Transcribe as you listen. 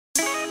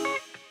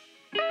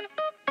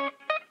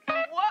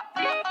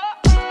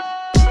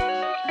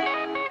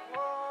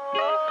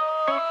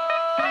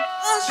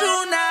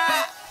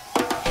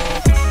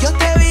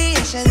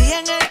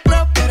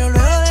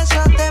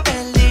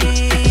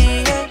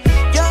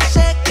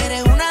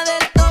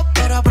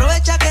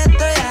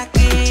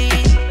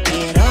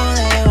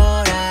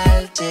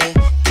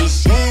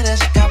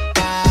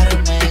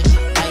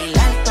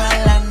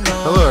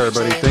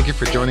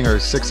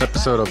sixth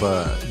episode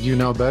of You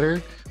Know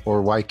Better,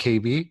 or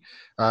YKB.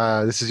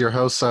 This is your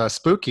host,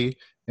 Spooky,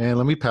 and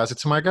let me pass it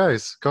to my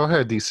guys. Go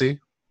ahead, DC.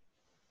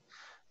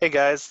 Hey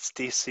guys, it's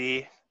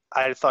DC.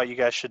 I thought you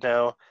guys should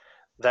know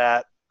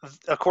that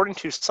according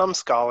to some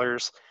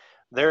scholars,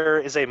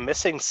 there is a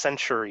missing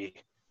century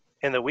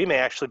and that we may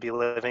actually be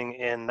living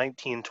in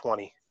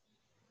 1920.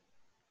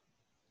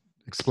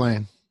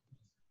 Explain.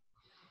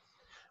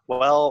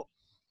 Well,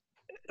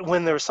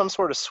 when there was some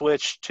sort of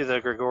switch to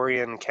the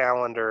Gregorian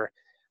calendar,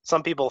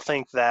 some people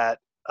think that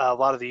a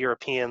lot of the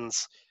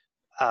Europeans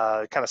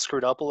kind of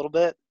screwed up a little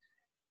bit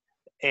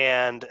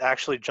and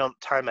actually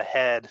jumped time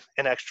ahead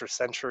an extra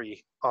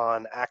century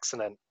on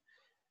accident.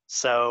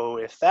 So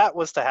if that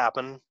was to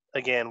happen,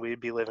 again, we'd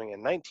be living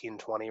in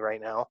 1920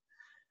 right now,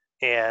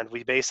 and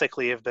we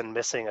basically have been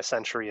missing a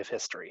century of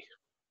history.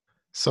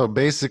 So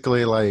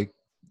basically, like,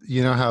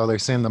 you know how they're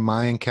saying the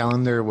Mayan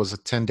calendar was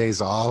 10 days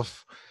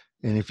off,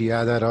 and if you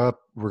add that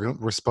up,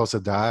 we're supposed to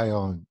die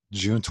on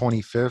June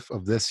 25th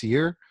of this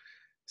year,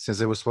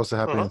 since it was supposed to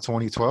happen Mhm. in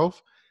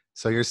 2012.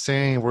 So you're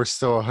saying we're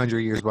still 100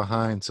 years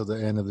behind to the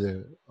end of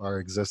our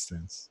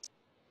existence.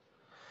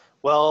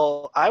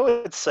 Well, I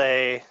would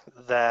say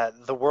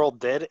that the world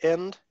did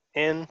end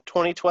in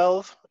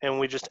 2012, and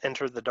we just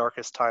entered the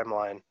darkest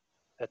timeline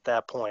at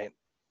that point.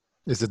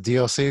 Is it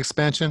DLC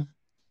expansion?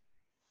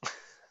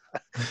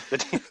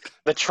 The,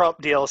 the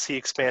Trump DLC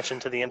expansion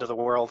to the end of the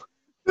world.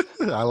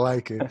 I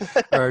like it.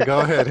 All right,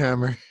 go ahead,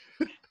 Hammer.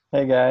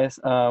 Hey guys,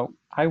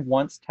 I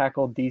once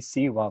tackled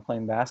DC while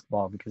playing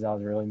basketball because I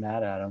was really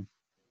mad at him.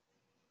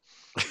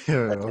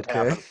 That did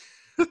Okay. happen.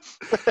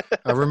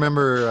 I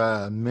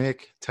remember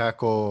Mick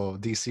tackle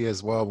DC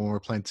as well when we were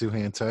playing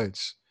two-hand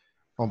touch.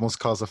 Almost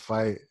caused a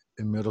fight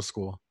in middle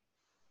school.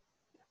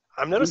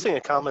 I'm noticing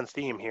a common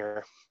theme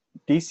here.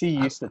 DC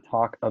used to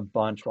talk a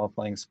bunch while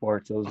playing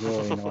sports. It was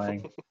really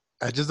annoying.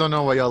 I just don't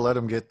know why y'all let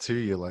him get to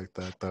you like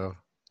that, though.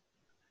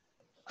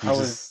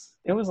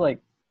 It was like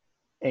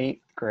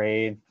 8th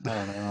grade. I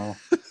don't know.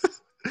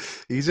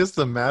 He's just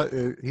a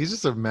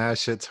mad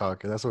shit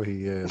talker. That's what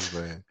he is,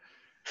 man.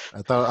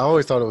 I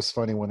always thought it was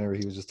funny whenever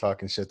he was just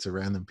talking shit to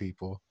random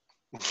people.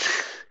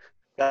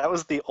 That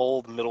was the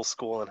old middle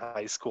school and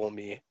high school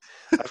me.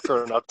 I've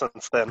grown up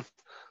since then.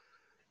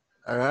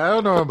 I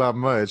don't know about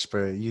much,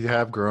 but you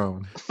have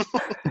grown.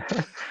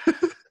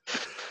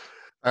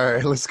 All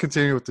right, let's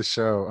continue with the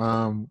show.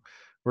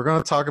 We're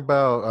going to talk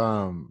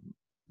about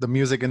the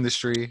music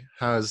industry,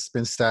 how it's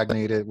been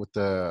stagnated with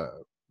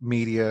the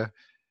media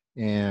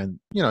and,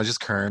 just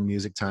current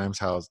music times,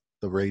 how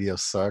the radio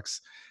sucks.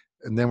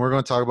 And then we're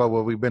going to talk about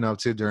what we've been up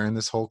to during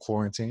this whole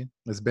quarantine.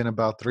 It's been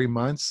about 3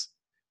 months,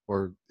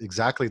 or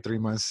exactly 3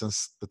 months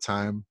since the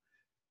time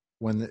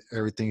when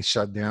everything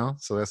shut down.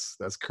 So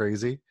that's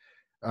crazy.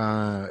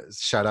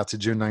 Shout out to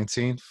June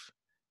 19th,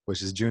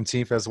 which is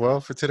Juneteenth as well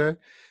for today.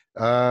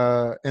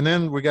 And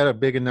then we got a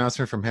big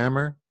announcement from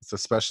Hammer. It's a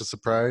special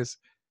surprise.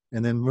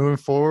 And then moving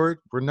forward,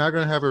 we're not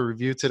going to have a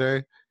review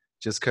today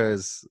just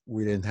because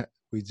we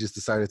just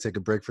decided to take a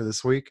break for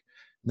this week.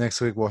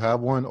 Next week, we'll have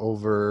one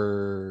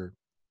over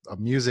a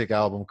music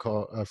album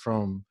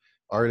from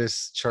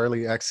artist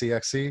Charlie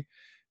XCXC.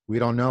 We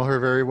don't know her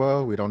very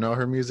well. We don't know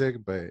her music,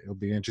 but it'll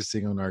be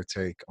interesting on our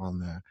take on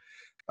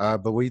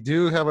that. But we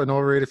do have an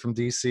overrated from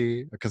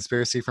DC, a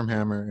conspiracy from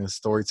Hammer, and a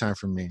story time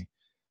from me.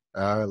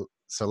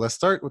 So let's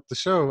start with the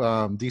show.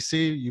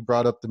 DC, you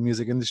brought up the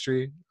music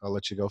industry. I'll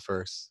let you go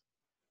first.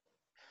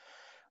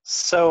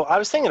 So I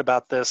was thinking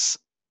about this.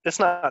 It's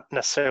not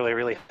necessarily a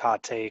really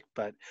hot take,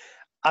 but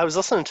I was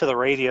listening to the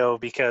radio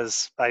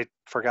because I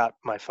forgot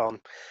my phone.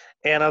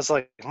 And I was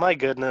like, my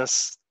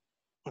goodness,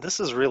 this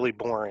is really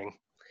boring.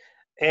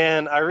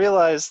 And I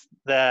realized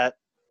that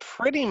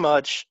pretty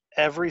much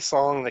every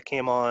song that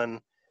came on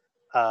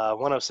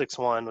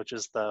 1061, which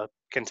is the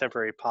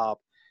contemporary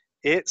pop,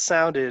 it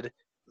sounded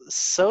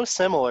so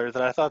similar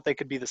that I thought they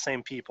could be the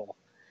same people.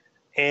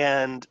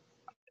 And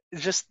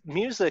just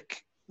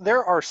music,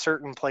 there are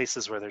certain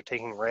places where they're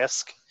taking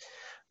risk.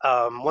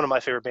 One of my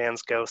favorite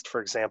bands, Ghost,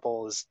 for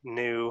example, is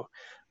new,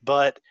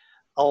 but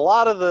a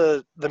lot of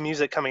the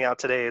music coming out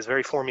today is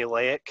very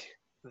formulaic.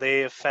 They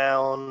have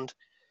found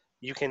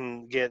you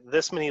can get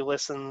this many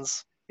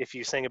listens if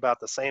you sing about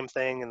the same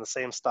thing in the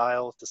same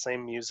style with the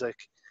same music,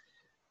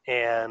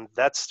 and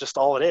that's just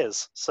all it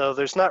is. So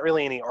there's not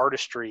really any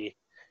artistry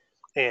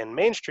in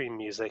mainstream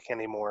music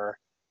anymore.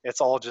 It's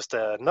all just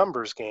a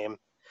numbers game.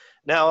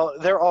 Now,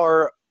 there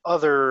are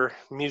other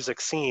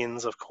music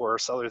scenes, of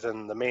course, other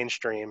than the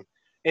mainstream,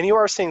 and you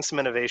are seeing some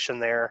innovation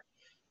there.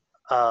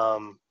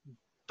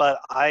 But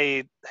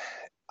I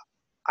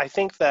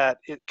think that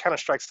it kind of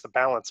strikes the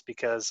balance,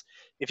 because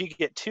if you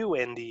get too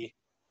indie,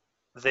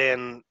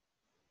 then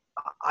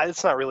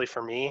it's not really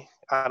for me.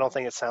 I don't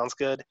think it sounds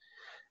good.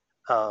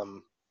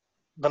 Um,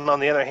 but on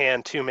the other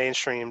hand, too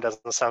mainstream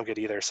doesn't sound good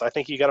either. So I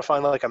think you got to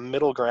find like a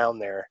middle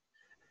ground there.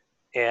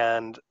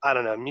 And I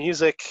don't know,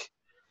 music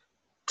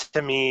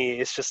to me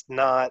is just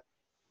not,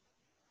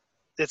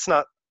 it's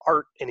not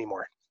art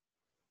anymore.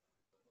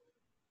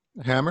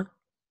 Hammer,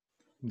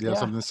 do you have Yeah,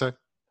 something to say?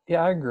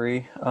 Yeah, I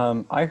agree.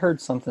 I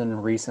heard something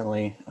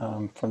recently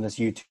from this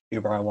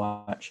YouTuber I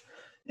watch,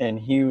 and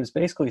he was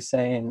basically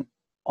saying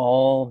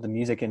all the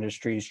music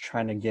industry is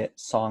trying to get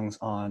songs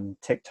on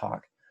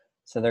TikTok.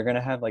 So they're going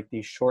to have like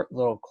these short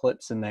little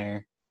clips in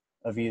there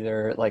of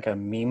either like a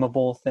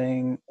memeable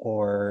thing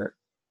or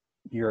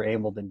you're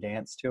able to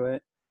dance to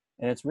it.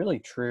 And it's really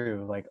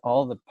true. Like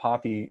all the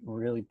poppy,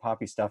 really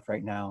poppy stuff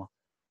right now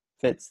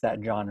fits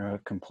that genre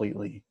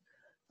completely.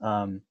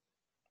 Um,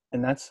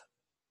 and that's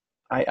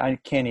I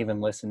can't even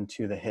listen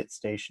to the hit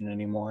station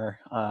anymore.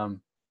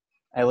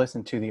 I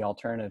listen to the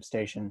alternative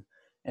station,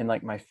 and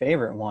like my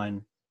favorite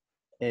one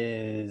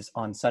is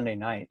on Sunday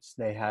nights.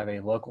 They have a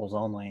locals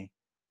only,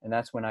 and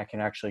that's when I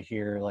can actually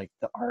hear like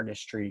the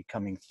artistry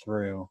coming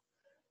through,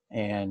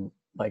 and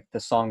like the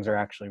songs are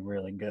actually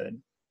really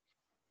good.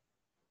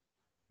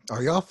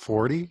 Are y'all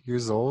 40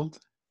 years old?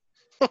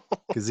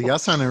 Because y'all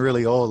sounding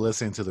really old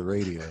listening to the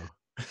radio.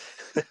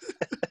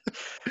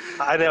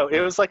 I know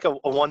it was like a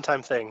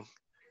one-time thing.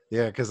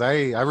 Yeah, because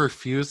I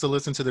refuse to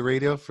listen to the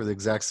radio for the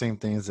exact same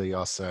things that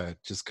y'all said,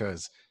 just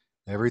because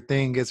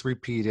everything gets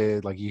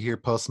repeated. Like you hear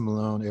Post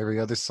Malone every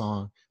other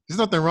song. There's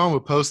nothing wrong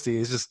with Posty.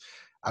 It's just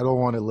I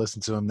don't want to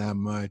listen to him that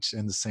much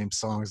and the same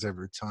songs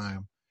every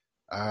time.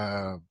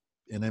 Uh,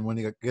 and then when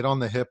you get on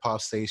the hip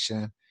hop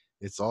station,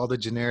 it's all the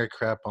generic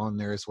crap on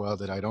there as well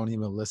that I don't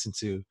even listen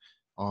to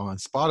on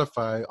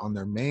Spotify on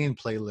their main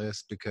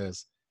playlist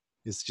because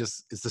it's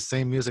the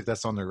same music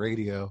that's on the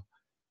radio.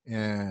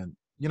 And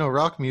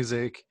rock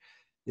music,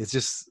 it's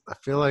just I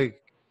feel like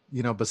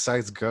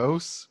besides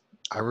Ghosts,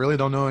 I really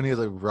don't know any of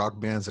the rock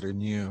bands that are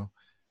new,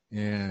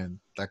 and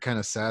that kind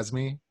of saddens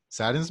me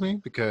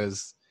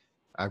because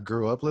I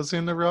grew up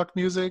listening to rock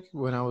music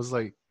when I was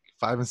like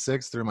 5 and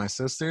 6 through my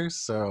sisters.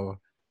 So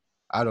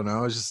I don't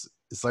know. It's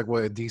like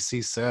what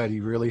DC said.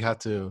 You really have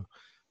to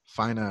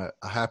find a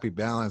happy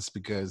balance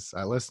because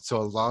I listen to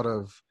a lot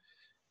of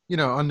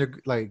under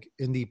like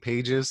indie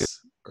pages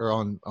or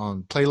on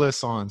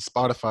playlists on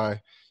Spotify.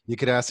 You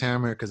could ask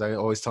Hammer because I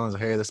always tell him,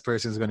 hey, this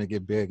person's going to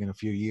get big in a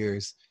few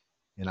years,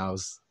 and I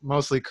was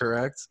mostly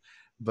correct.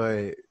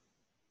 But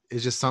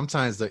it's just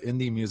sometimes the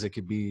indie music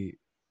could be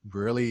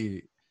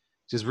really,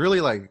 just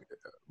really like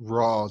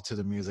raw to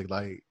the music.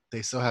 Like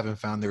they still haven't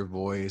found their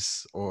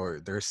voice or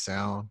their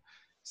sound.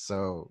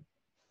 So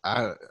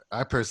I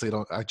I personally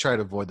don't. I try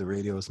to avoid the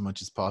radio as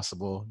much as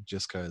possible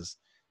just because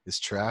it's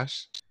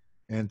trash.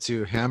 And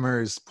to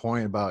Hammer's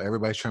point about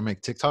everybody trying to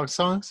make TikTok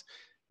songs,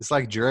 it's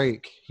like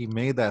Drake. He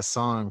made that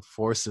song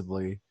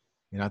forcibly,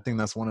 and I think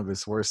that's one of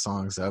his worst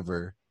songs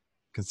ever,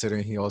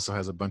 considering he also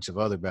has a bunch of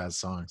other bad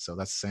songs. So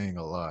that's saying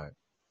a lot.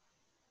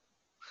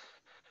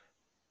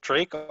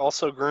 Drake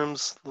also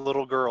grooms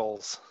little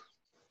girls.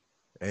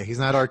 Hey, he's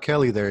not R.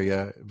 Kelly there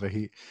yet, but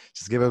he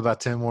just give it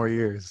about 10 more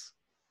years.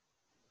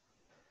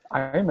 I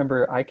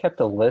remember I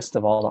kept a list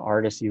of all the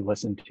artists you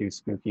listened to,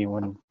 Spooky,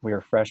 when we were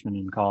freshmen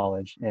in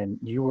college, and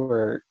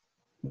you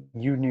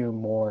knew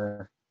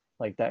more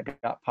like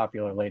that got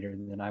popular later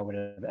than I would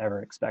have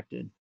ever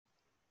expected.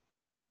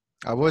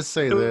 I would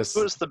say Who this.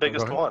 was the Oh, go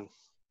biggest ahead. one?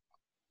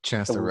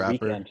 Chance The the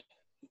Rapper. Weekend,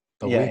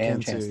 The yeah, and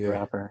Weekend too, Chance the yeah.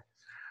 Rapper.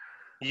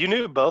 You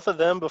knew both of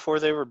them before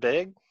they were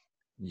big?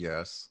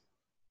 Yes.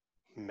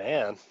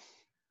 Man.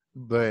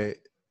 But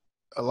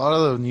a lot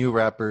of the new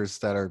rappers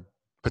that are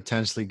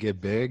potentially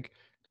get big,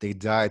 they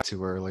die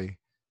too early.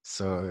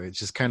 So it's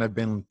just kind of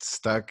been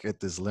stuck at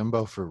this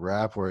limbo for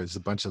rap where it's a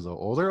bunch of the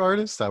older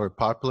artists that were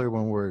popular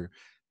when we're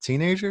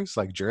teenagers,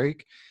 like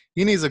Drake.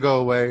 He needs to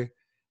go away.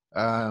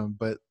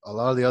 But a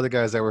lot of the other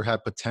guys that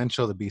had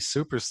potential to be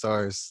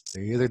superstars,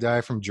 they either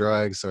die from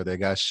drugs or they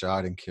got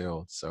shot and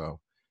killed. So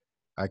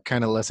I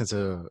kind of listen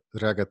to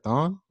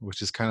reggaeton,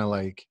 which is kind of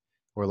like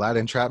or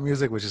Latin trap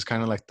music, which is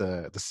kind of like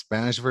the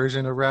Spanish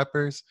version of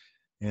rappers.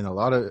 And a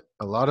lot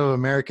of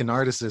American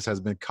artists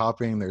has been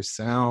copying their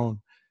sound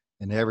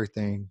and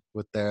everything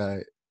with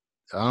that.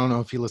 I don't know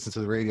if you listen to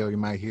the radio, you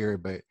might hear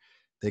it, but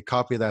they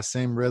copy that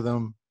same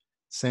rhythm,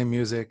 same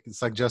music.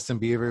 It's like Justin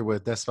Bieber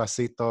with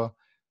Despacito.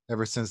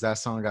 Ever since that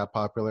song got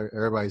popular,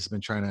 everybody's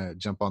been trying to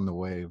jump on the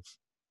wave.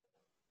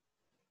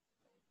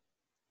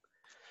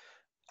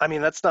 I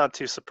mean, that's not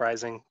too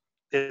surprising.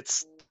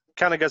 It's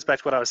kind of goes back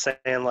to what I was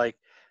saying. Like,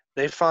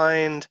 they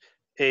find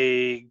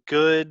a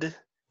good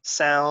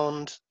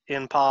sound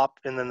in pop,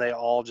 and then they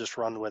all just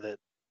run with it.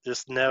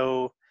 Just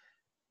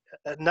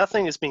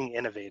nothing is being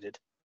innovated.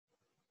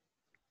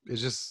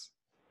 It's just,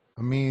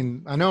 I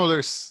mean, I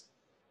know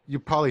you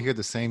probably hear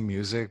the same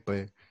music,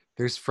 but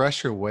there's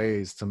fresher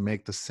ways to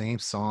make the same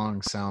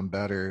song sound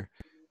better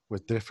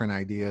with different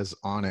ideas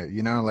on it.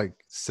 Like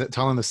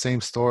telling the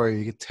same story,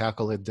 you could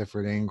tackle it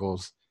different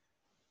angles,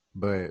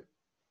 but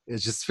it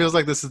just feels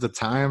like this is the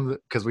time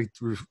because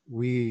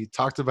we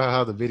talked about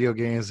how the video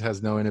games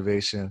has no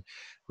innovation.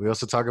 We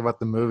also talk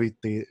about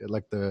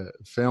like the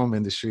film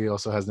industry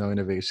also has no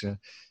innovation.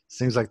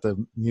 Seems like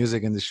the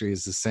music industry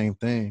is the same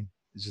thing.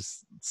 It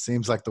just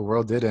seems like the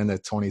world did end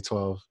at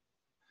 2012.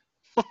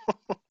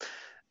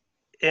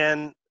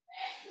 And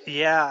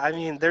yeah, I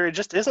mean, there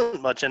just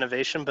isn't much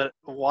innovation, but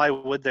why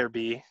would there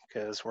be?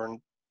 Because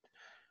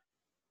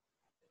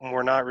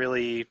we're not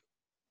really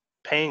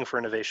paying for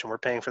innovation. We're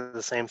paying for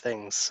the same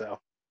things. So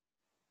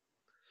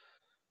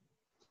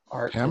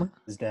Art Hammer?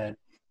 is dead.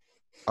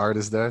 Art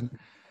is dead.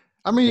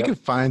 I mean, you Yep. can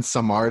find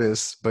some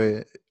artists,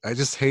 but I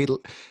just hate.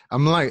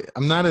 I'm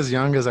not as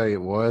young as I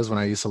was when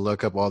I used to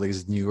look up all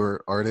these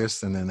newer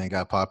artists, and then they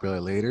got popular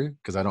later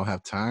because I don't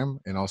have time.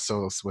 And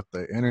also with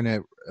the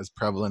internet as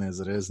prevalent as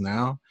it is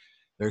now,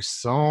 there's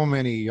so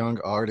many young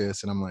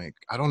artists, and I'm like,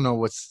 I don't know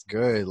what's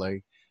good,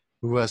 like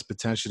who has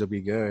potential to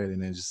be good,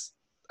 and then just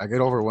I get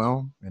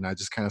overwhelmed, and I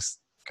just kind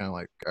of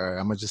like, all right,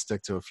 I'm gonna just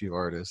stick to a few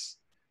artists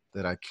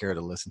that I care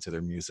to listen to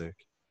their music.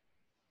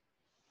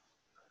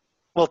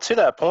 well, to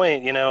that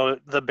point,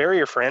 the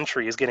barrier for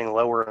entry is getting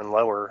lower and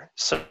lower.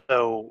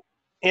 So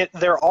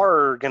there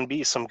are going to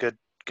be some good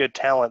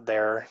talent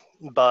there,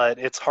 but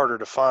it's harder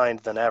to find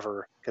than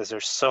ever because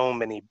there's so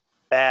many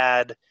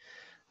bad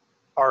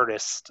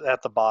artists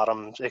at the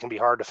bottom. It can be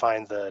hard to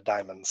find the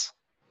diamonds.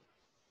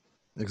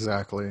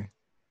 Exactly,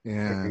 Very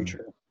and.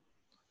 true.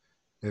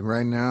 And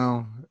right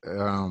now,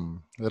 the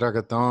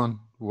reggaeton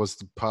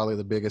was probably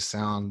the biggest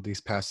sound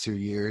these past 2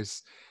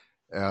 years,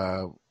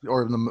 or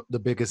the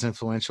biggest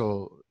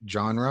influential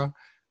genre.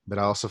 But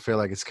I also feel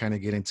like it's kind of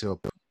getting to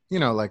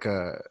like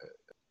a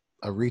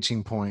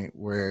reaching point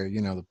where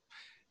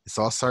it's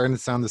all starting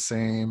to sound the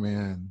same,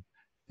 and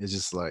it's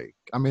just like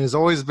I mean, it's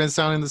always been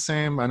sounding the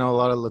same. I know a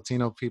lot of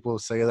Latino people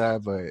say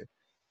that, but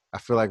I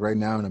feel like right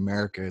now in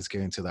America, it's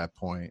getting to that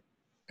point,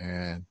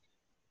 and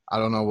I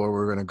don't know where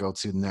we're gonna go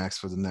to next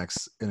for the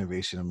next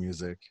innovation of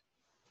music.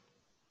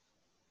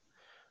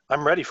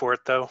 I'm ready for it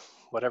though,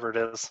 whatever it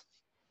is.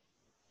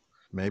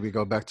 Maybe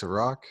go back to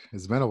rock.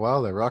 It's been a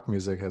while that rock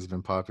music has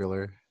been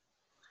popular.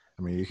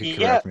 I mean, you could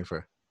Yeah, correct me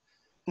for.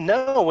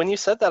 no, when you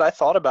said that, I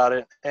thought about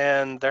it,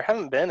 and there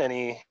haven't been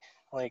any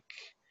like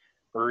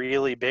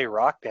really big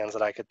rock bands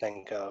that I could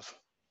think of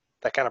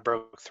that kind of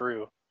broke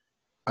through.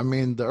 I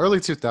mean, the early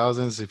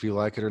 2000s, if you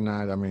like it or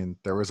not, I mean,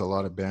 there was a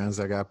lot of bands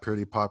that got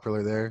pretty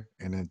popular there.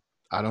 And then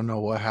I don't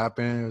know what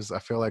happened. I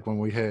feel like when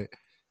we hit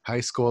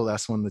high school,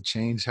 that's when the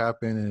change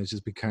happened and it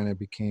just kind of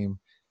became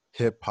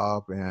hip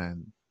hop.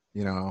 And,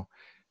 you know,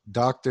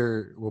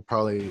 Doctor will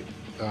probably,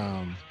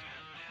 um,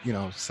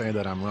 say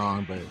that I'm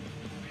wrong, but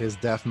his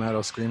death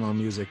metal screamo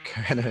music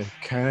kind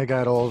of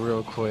got old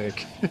real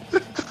quick.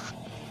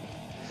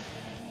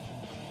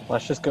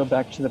 Let's just go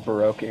back to the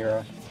Baroque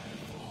era.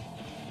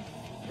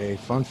 A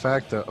fun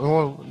fact,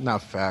 well,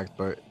 not fact,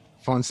 but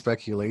fun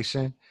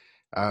speculation.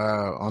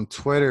 On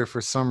Twitter, for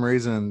some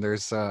reason,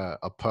 there's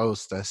a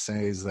post that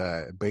says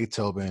that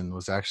Beethoven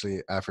was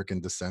actually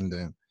African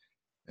descendant,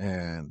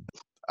 and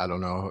I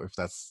don't know if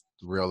that's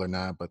real or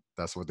not, but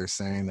that's what they're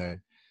saying, that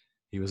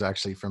he was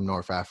actually from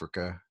North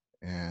Africa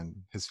and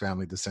his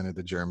family descended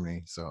to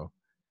Germany. So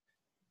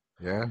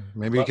yeah,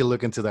 maybe you Well, can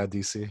look into that,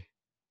 DC.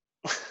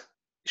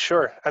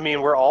 sure. I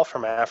mean, we're all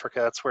from Africa.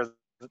 That's where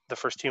the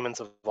first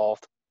humans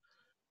evolved.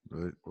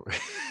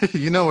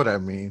 You know what I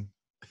mean.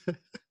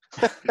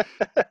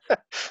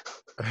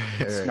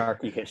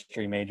 Snarky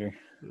history major.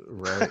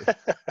 Right.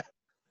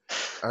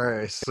 All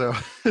right, so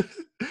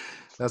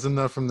that's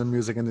enough from the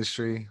music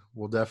industry.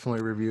 We'll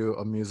definitely review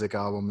a music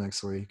album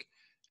next week,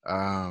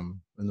 and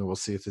then we'll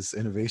see if it's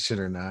innovation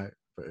or not.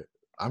 But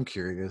I'm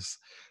curious.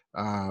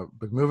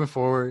 But moving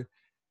forward,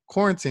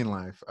 quarantine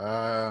life.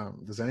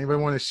 Does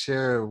anybody want to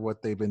share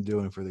what they've been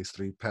doing for these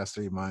past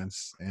 3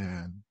 months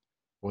and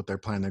what they're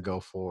planning to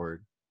go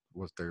forward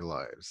with their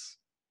lives?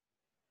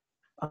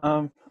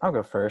 I'll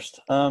go first.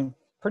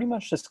 Pretty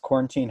much this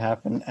quarantine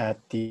happened at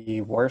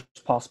the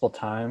worst possible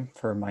time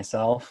for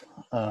myself.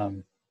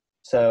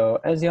 So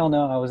as y'all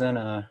know, I was in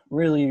a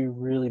really,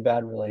 really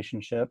bad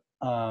relationship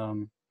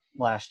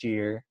last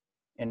year,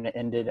 and it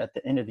ended at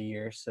the end of the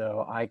year.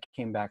 So I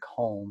came back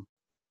home,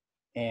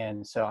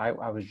 and so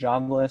I was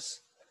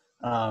jobless.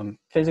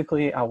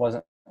 Physically, I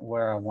wasn't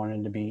where I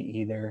wanted to be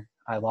either.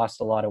 I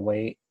lost a lot of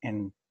weight,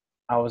 and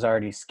I was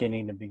already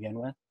skinny to begin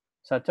with.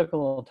 So I took a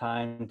little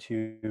time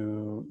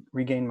to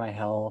regain my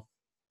health,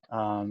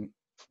 um,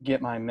 get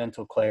my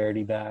mental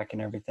clarity back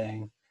and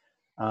everything.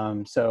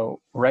 So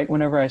right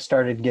whenever I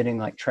started getting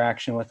like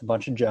traction with a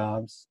bunch of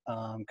jobs,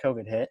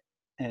 COVID hit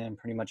and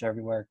pretty much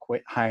everywhere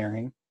quit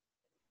hiring.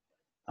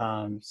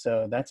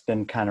 So that's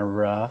been kind of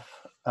rough.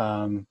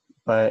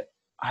 But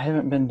I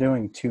haven't been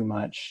doing too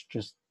much.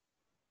 Just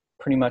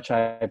pretty much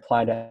I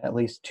applied to at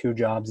least 2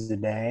 jobs a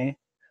day.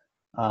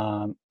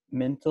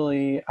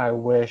 Mentally, I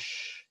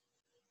wish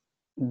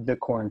the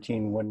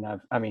quarantine wouldn't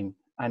have, I mean,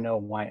 I know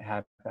why it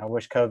happened. I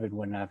wish COVID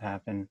wouldn't have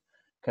happened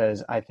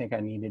because I think I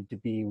needed to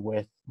be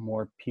with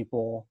more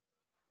people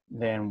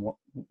than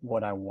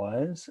what I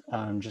was,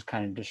 just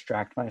kind of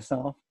distract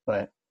myself.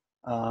 But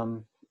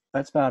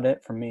that's about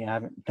it for me. I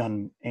haven't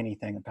done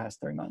anything the past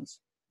 3 months.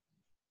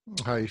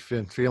 How you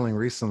been feeling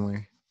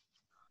recently?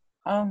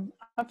 I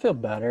feel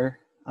better.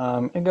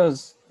 It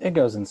goes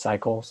in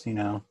cycles,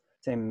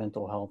 same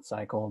mental health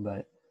cycle,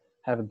 but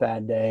have a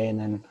bad day and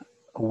then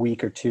a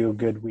week or two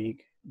good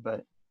week.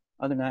 But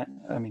other than that,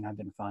 I mean, I've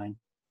been fine.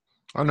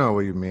 I know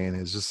what you mean.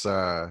 It's just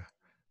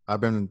I've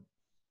been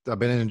I've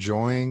been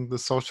enjoying the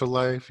social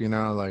life,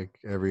 like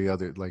every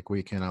other like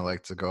weekend I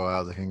like to go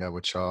out to hang out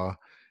with y'all,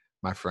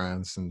 my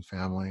friends and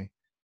family.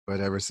 But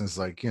ever since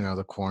like,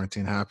 the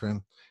quarantine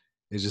happened,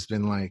 it's just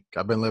been like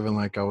I've been living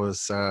like I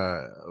was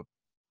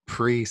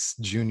pre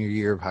junior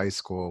year of high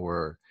school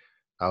where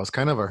I was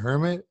kind of a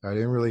hermit. I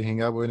didn't really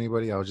hang out with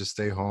anybody. I would just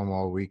stay home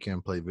all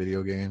weekend, play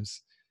video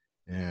games.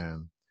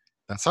 And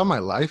that's how my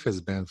life has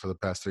been for the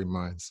past 3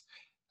 months.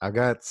 I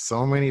got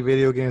so many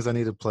video games I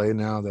need to play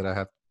now that I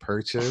have to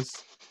purchase.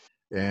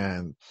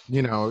 And,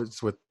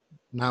 it's with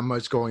not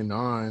much going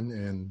on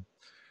and,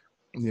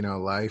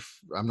 life.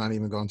 I'm not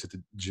even going to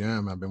the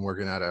gym. I've been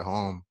working out at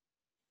home.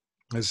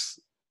 It's,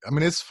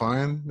 it's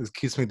fun. It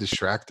keeps me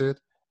distracted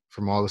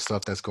from all the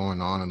stuff that's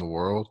going on in the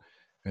world.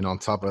 And on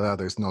top of that,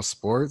 there's no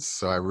sports.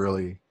 So I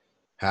really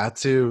had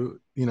to,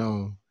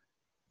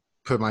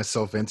 put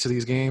myself into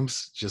these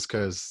games just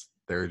because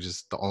they're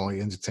just the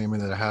only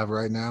entertainment that I have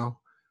right now.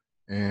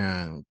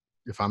 And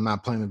if I'm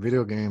not playing a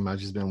video game, I've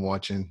just been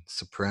watching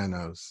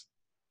Sopranos,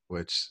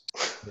 which,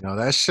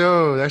 that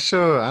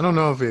show, I don't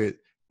know if it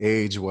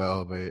aged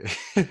well, but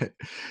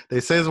they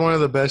say it's one of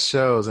the best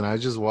shows. And I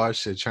just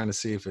watched it trying to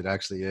see if it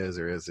actually is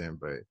or isn't.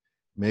 But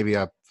maybe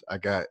I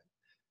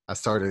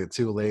started it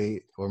too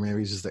late, or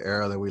maybe it's just the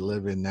era that we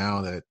live in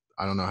now that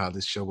I don't know how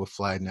this show would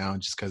fly now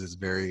just because it's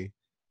very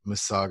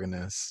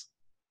misogynist.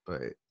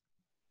 But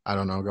I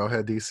don't know. Go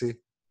ahead, DC.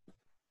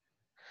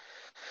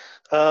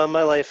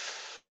 My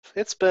life,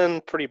 it's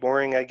been pretty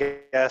boring, I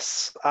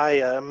guess. I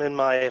am in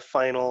my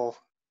final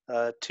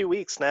 2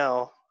 weeks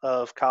now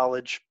of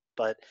college,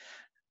 but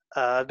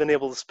I've been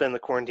able to spend the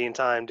quarantine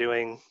time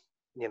doing,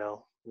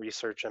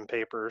 research and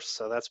papers,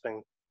 so that's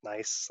been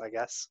nice, I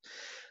guess.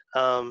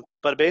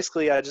 But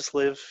basically, I just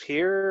live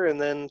here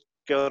and then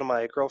go to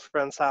my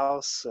girlfriend's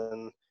house,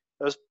 and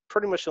those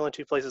pretty much the only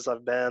two places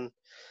I've been.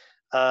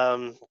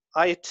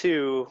 I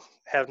too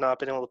have not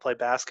been able to play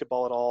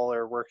basketball at all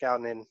or work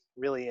out in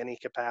really any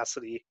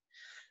capacity.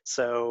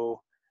 So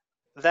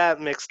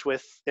that mixed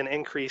with an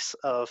increase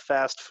of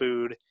fast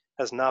food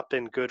has not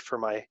been good for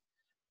my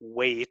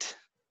weight.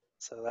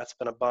 So that's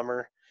been a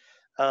bummer.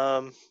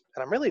 And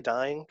I'm really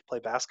dying to play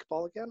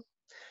basketball again.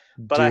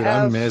 But Dude,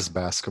 I miss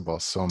basketball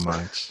so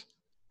much.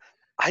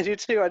 I do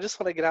too. I just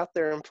want to get out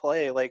there and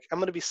play. Like, I'm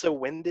going to be so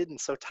winded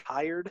and so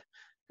tired,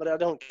 but I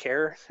don't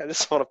care. I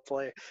just want to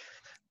play.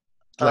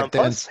 Like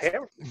then, Plus,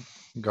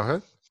 go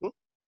ahead.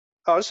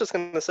 I was just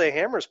going to say,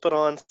 Hammer's put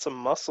on some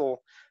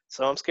muscle,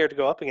 so I'm scared to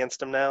go up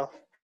against him now.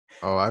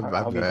 Oh, I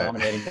I'll be bet.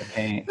 dominating the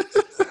paint.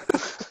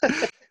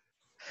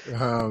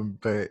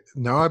 But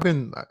no, I've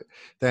been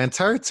the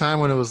entire time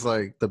when it was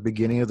like the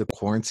beginning of the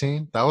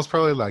quarantine. That was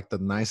probably like the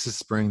nicest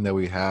spring that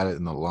we had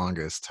in the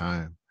longest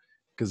time.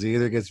 Because it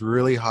either gets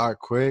really hot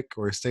quick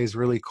or it stays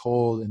really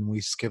cold, and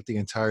we skip the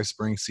entire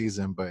spring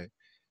season. But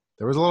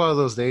there was a lot of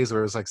those days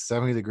where it was like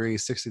 70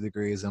 degrees, 60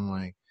 degrees. I'm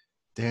like,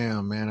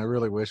 damn, man, I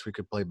really wish we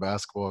could play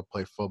basketball or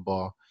play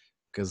football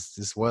because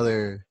this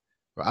weather,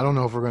 I don't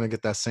know if we're going to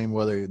get that same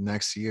weather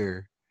next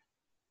year.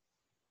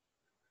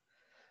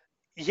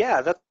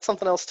 Yeah, that's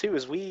something else too.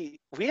 Is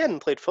we hadn't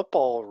played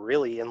football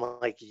really in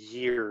like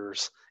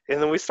years, and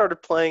then we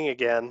started playing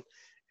again,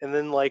 and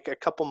then like a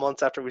couple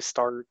months after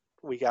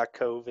we got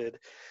COVID.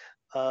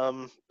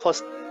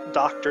 Plus,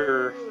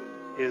 doctor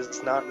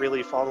is not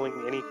really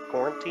following any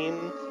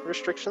quarantine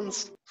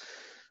restrictions,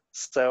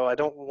 so I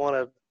don't want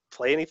to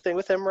play anything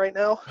with him right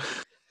now.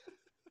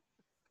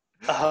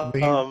 I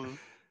mean, Um,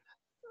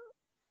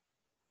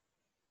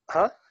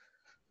 huh?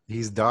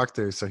 he's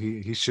doctor, so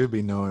he should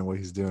be knowing what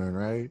he's doing,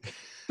 right?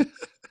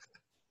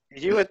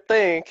 You would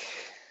think.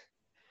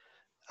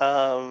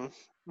 Um,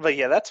 but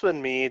yeah, that's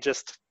been me,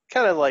 just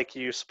kind of like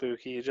you,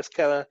 Spooky, just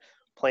kind of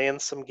playing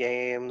some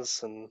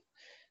games and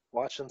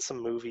watching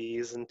some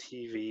movies and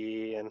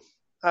TV, and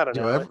I don't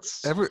Yo, know. ever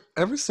It's ever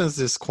ever since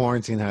this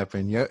quarantine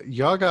happened,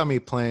 y'all got me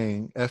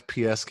playing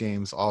FPS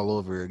games all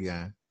over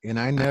again, and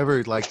I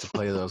never like to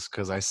play those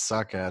because I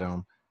suck at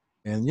them,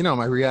 and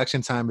my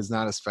reaction time is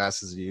not as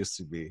fast as it used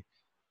to be.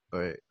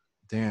 But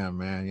damn,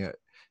 man, yeah,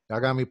 y'all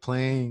got me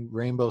playing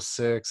Rainbow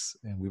Six,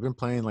 and we've been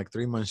playing like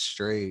 3 months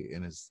straight,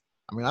 and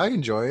I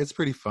enjoy it. It's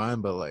pretty fun,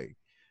 but like,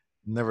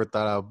 never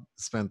thought I'd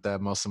spent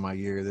that most of my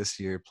year this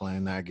year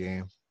playing that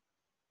game.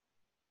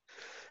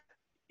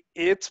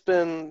 it's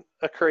been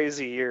a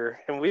crazy year,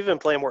 and we've been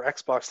playing more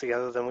Xbox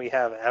together than we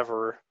have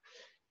ever.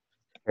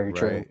 Very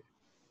true.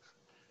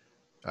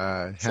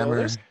 Right. So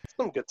there's Hammer,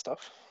 some good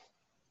stuff.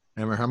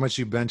 Hammer, how much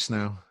you bench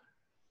now?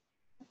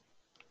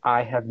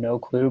 I have no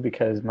clue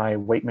because my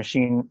weight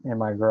machine in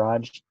my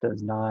garage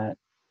does not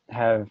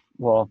have,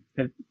 well,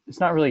 it's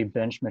not really a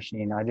bench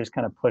machine. I just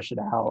kind of push it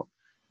out.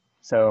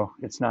 So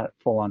it's not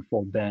full on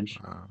full bench.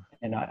 Uh,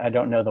 And I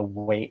don't know the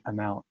weight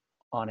amount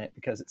on it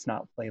because it's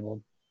not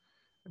labeled.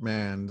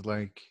 Man,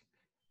 like,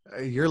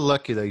 you're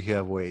lucky that you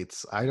have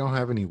weights. I don't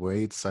have any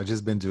weights. I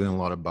just been doing a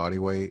lot of body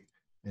weight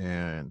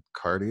and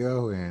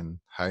cardio and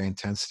high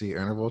intensity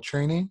interval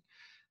training.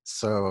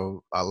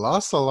 So I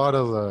lost a lot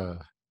of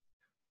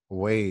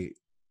weight,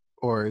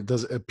 or it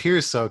does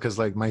appear so, because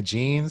like my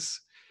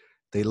jeans,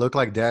 they look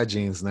like dad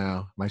jeans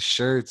now. My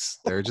shirts,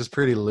 they're just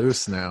pretty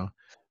loose now.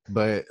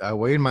 But I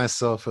weighed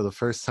myself for the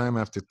first time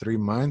after 3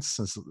 months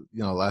since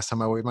last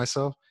time I weighed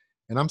myself,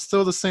 and I'm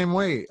still the same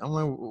weight. I'm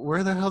like,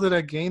 where the hell did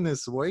I gain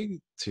this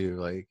weight to?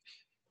 Like,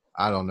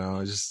 I don't know.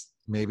 It's just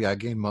maybe I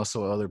gained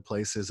muscle other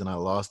places and I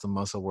lost the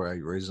muscle where I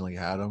originally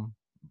had them.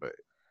 But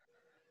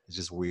it's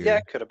just Yeah, weird.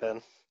 it could have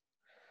been.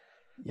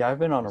 Yeah, I've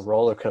been on a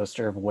roller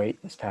coaster of weight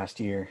this past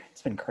year.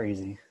 It's been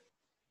crazy.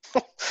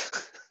 You're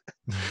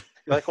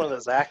like one of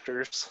those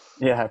actors.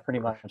 Yeah, pretty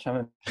much. I'm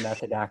a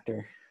method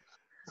actor.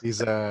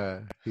 He's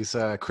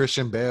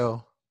Christian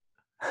Bale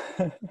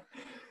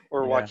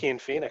Or Yeah. Joaquin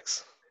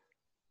Phoenix.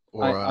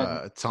 or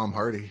I'm Tom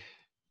Hardy.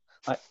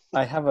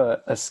 I have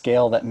a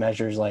scale that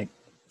measures like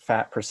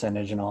fat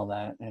percentage and all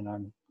that,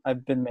 and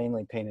I've been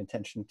mainly paying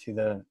attention to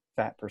the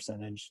fat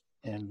percentage.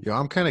 And Yo,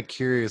 I'm kind of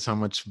curious how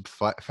much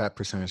fat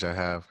percentage I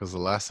have because the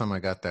last time I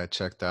got that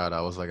checked out,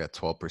 I was like at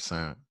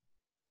 12%.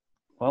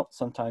 well,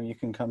 sometime you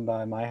can come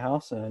by my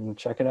house and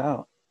check it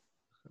out.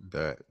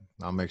 That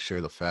I'll make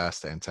sure to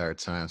fast the entire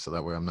time so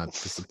that way I'm not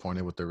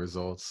disappointed with the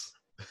results.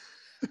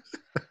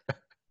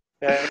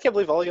 Yeah, I can't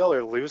believe all y'all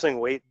are losing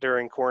weight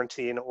during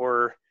quarantine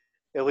or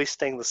at least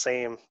staying the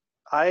same.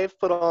 I've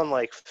put on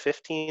like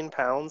 15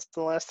 pounds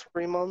in the last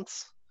 3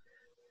 months.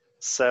 Hey,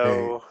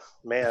 So,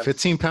 man,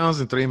 15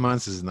 pounds in 3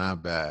 months is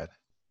not bad.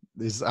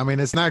 I mean,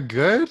 it's not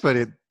good, but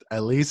it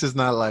at least it's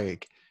not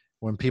like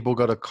when people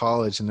go to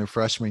college in their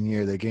freshman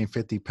year, they gain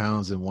 50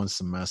 pounds in one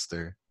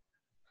semester.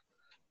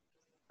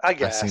 I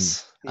I've seen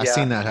guess. I've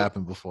seen Yeah. that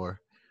happen before.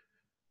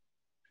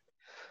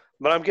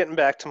 But I'm getting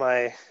back to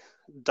my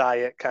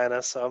diet kind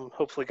of, so I'm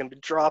hopefully going to be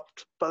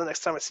dropped by the next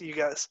time I see you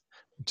guys.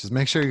 Just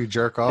make sure you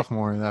jerk off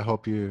more, and I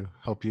hope you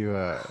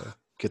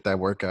get that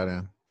workout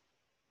in.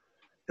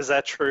 Is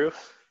that true?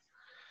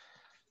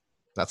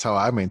 That's how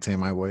I maintain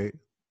my weight.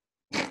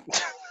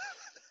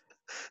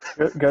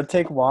 Go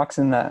take walks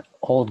in that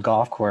old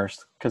golf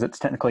course because it's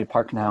technically a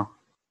park now.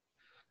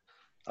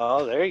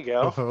 Oh, there you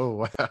go. Oh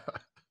wow!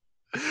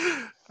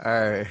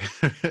 All right,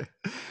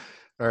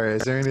 all right.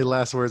 Is there any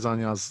last words on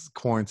y'all's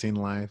quarantine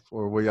life,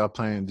 or what y'all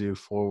planning to do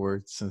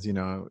forward? Since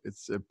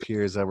it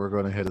appears that we're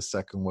going to hit a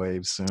second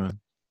wave soon.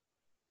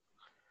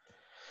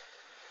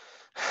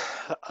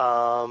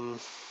 Um,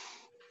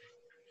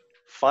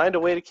 find a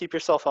way to keep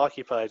yourself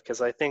occupied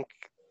because I think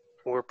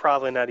we're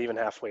probably not even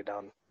halfway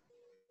done.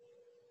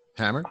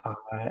 Hammer.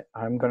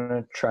 I'm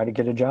gonna try to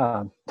get a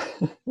job,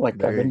 like I've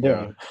There you been go.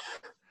 doing.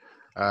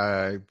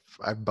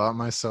 I bought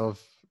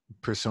myself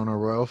Persona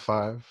Royal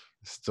 5.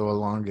 It's still a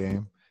long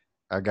game.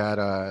 I got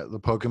the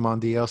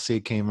Pokemon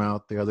DLC came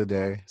out the other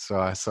day, so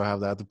I still have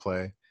that to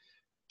play.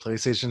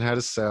 PlayStation had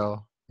a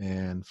sale,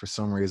 and for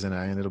some reason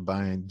I ended up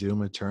buying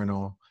Doom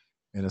Eternal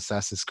and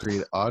Assassin's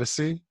Creed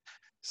Odyssey.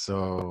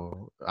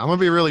 So I'm gonna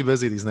be really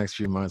busy these next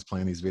few months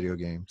playing these video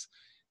games.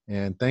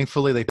 And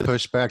thankfully they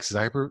pushed back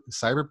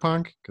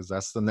Cyberpunk because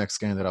that's the next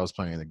game that I was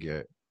planning to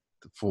get,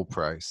 the full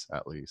price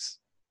at least.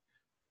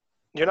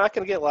 You're not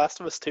going to get Last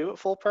of Us 2 at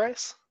full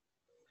price?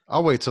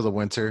 I'll wait till the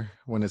winter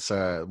when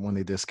when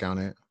they discount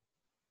it.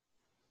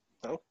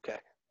 Okay.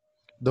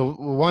 The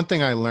one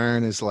thing I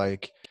learned is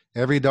like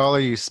every dollar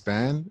you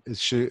spend, it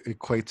should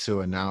equate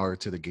to an hour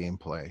to the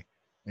gameplay.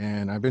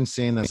 And I've been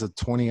seeing that's a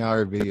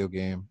 20-hour video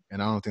game,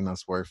 and I don't think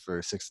that's worth for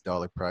a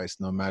 $60 price,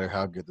 no matter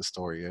how good the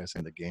story is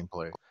and the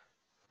gameplay.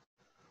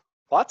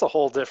 Well, that's a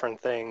whole different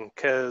thing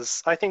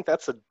because I think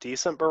that's a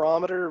decent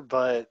barometer,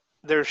 but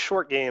there's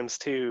short games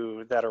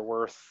too that are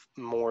worth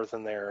more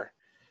than their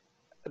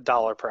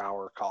dollar per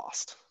hour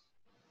cost.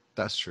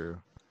 That's true.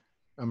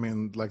 I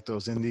mean, like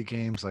those indie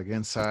games like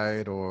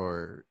Inside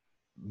or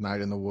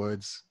Night in the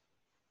Woods.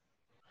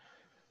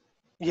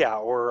 Yeah,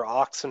 or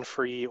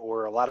Oxenfree,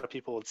 or a lot of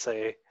people would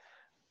say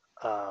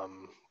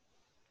um,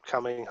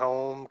 Coming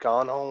Home,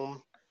 Gone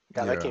Home.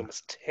 God, that Yeah. game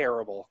was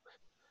terrible.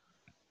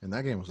 And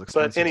that game was But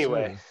expensive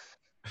anyway, too.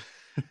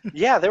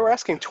 yeah, they were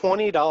asking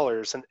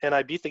 $20, and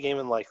I beat the game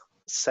in like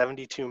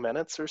 72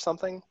 minutes or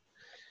something.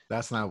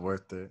 That's not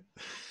worth it.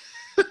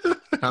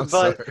 I'm But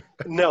sorry.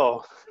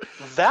 no,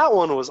 that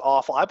one was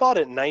awful. I bought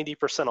it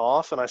 90%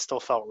 off, and I still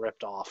felt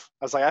ripped off.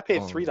 I was like, I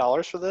paid Oh.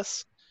 $3 for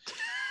this.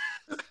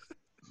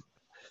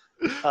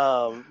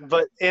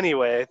 But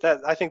anyway,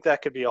 that I think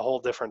that could be a whole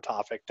different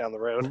topic down the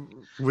road.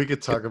 We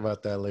could talk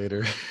about that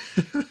later.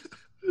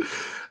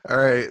 All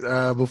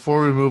right.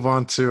 Before we move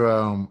on to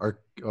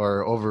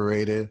our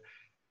overrated,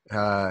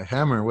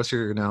 Hammer, what's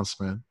your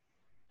announcement?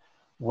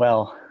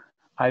 Well,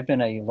 I've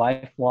been a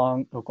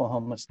lifelong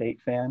Oklahoma State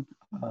fan.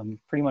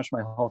 Pretty much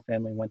my whole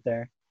family went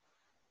there.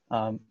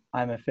 I'm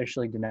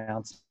officially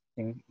denouncing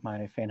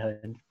my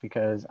fanhood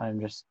because I'm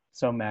just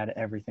so mad at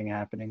everything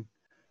happening.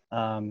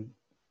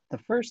 The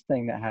first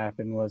thing that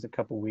happened was a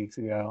couple weeks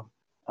ago.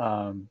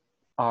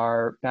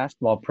 Our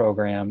basketball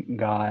program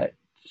got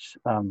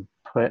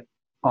put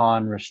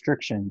on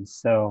restrictions.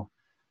 So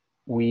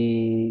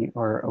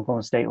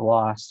Oklahoma State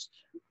lost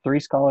 3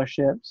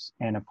 scholarships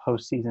and a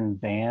postseason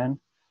ban.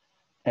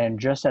 And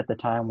just at the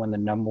time when the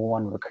number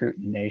 1 recruit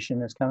in the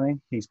nation is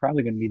coming, he's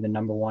probably going to be the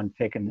number 1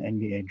 pick in the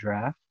NBA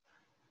draft.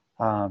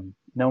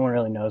 no one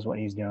really knows what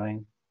he's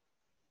doing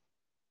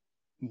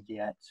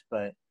yet.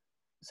 But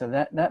so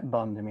that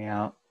bummed me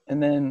out.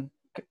 And then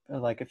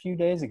like a few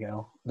days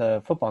ago,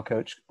 the football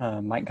coach,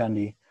 Mike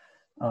Gundy,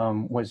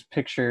 was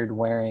pictured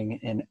wearing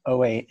an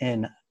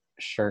OAN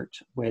shirt,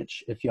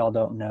 which, if y'all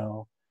don't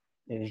know,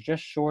 is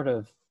just short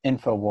of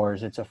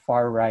InfoWars. It's a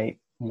far-right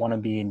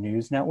wannabe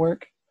news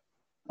network.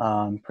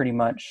 Pretty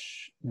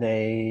much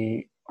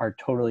they are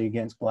totally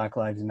against Black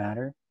Lives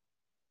Matter,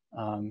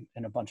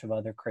 and a bunch of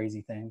other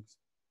crazy things.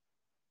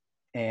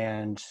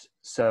 And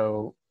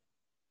so,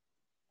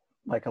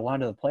 like, a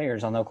lot of the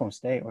players on Oklahoma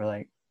State were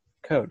like,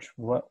 Coach,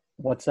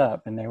 what's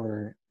up? And they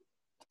were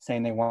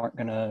saying they weren't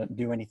going to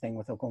do anything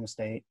with Oklahoma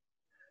State.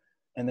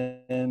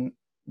 And then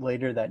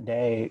later that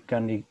day,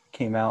 Gundy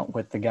came out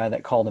with the guy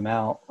that called him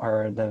out,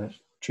 or the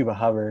Chuba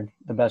Hubbard,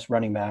 the best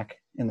running back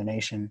in the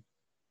nation.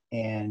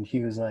 And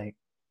he was like,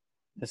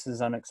 this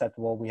is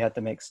unacceptable. We have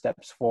to make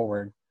steps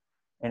forward.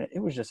 And it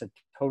was just a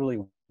totally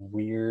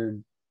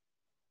weird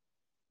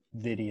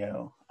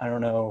video. I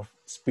don't know if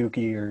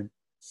spooky or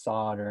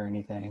saw it or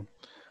anything.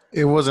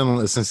 It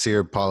wasn't a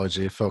sincere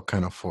apology. It felt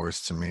kind of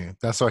forced to me.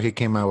 That's why he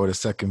came out with a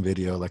second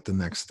video like the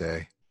next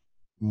day,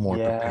 more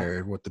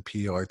prepared with the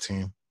PR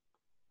team.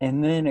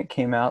 And then it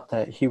came out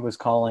that he was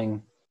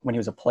calling, when he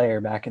was a player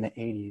back in the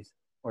 80s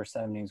or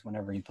 70s,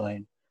 whenever he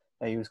played,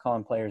 that he was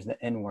calling players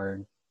the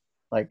N-word,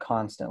 like,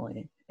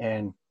 constantly.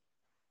 And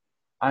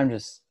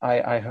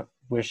I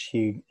wish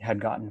he had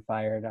gotten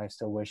fired. I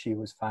still wish he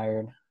was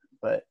fired.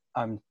 But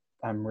I'm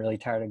really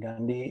tired of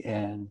Gundy,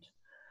 and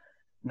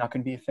not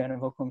going to be a fan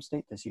of Oklahoma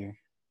State this year.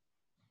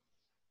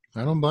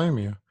 I don't blame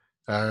you.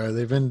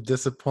 They've been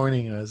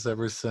disappointing us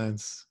ever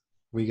since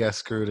we got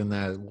screwed in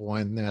that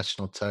one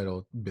national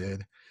title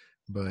bid.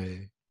 But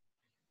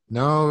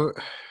no,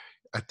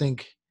 I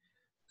think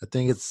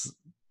it's,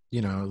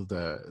 you know,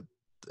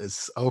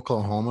 it's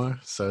Oklahoma,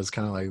 so it's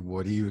kind of like,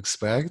 what do you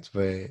expect?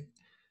 But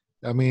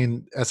I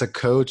mean, as a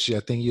coach, I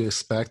think you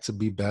expect to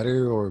be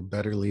better or a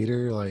better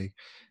leader. Like,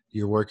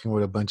 you're working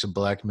with a bunch of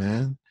black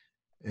men,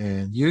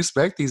 and you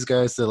expect these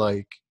guys to,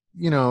 like,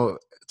 you know,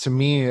 to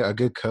me, a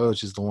good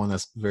coach is the one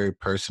that's very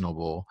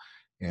personable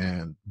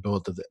and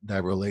build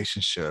that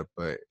relationship.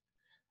 But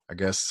I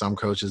guess some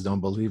coaches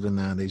don't believe in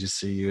that. They just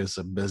see you as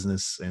a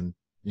business and,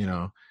 you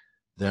know,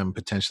 them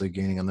potentially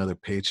gaining another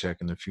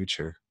paycheck in the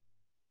future.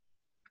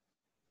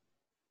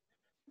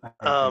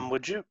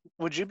 Would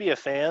you be a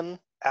fan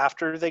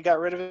after they got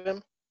rid of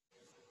him?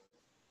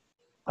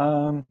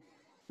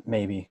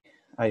 Maybe.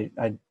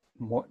 I'd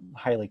more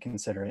highly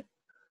consider it.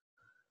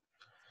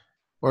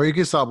 Or you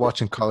can stop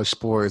watching college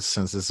sports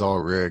since it's all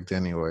rigged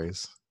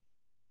anyways.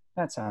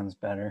 That sounds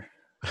better.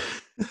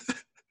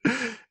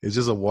 It's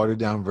just a watered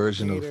down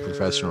version of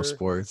professional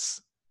sports.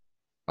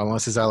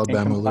 Unless it's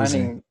Alabama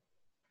losing.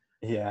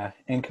 Yeah,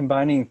 and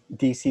combining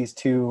DC's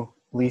two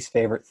least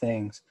favorite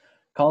things,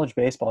 college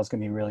baseball is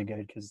going to be really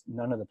good because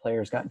none of the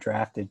players got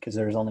drafted because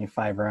there's only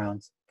 5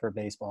 rounds for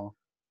baseball.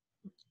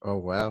 Oh,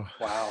 wow.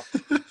 Wow.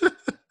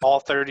 All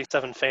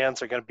 37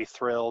 fans are going to be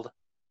thrilled.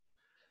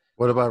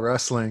 What about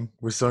wrestling?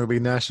 We're still going to be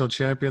national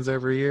champions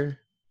every year?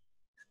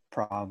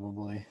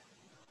 Probably.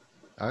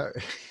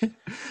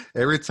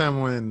 Every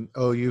time when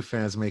OU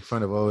fans make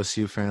fun of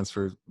OSU fans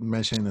for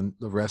mentioning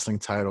the wrestling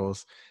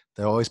titles,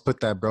 they always put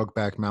that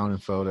Brokeback Mountain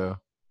photo.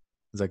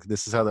 It's like,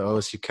 this is how the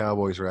OSU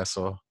Cowboys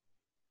wrestle.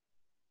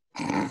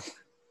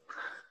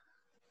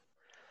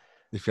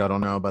 If y'all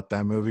don't know about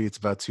that movie, it's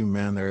about 2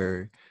 men that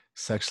are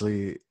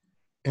sexually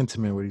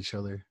intimate with each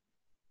other.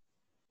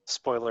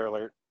 Spoiler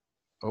alert.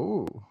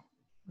 Oh.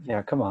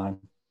 Yeah, come on.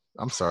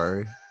 I'm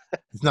sorry.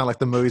 It's not like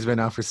the movie's been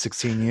out for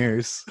 16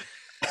 years.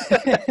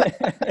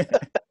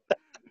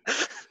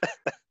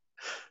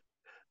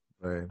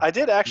 Right. I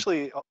did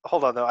actually,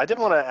 hold on though. I did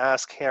want to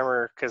ask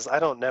Hammer, because I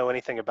don't know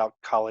anything about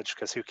college,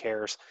 because who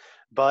cares?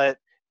 But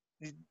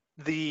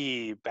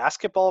the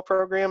basketball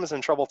program is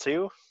in trouble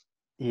too?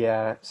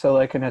 Yeah, so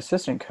like an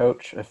assistant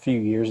coach a few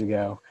years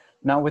ago,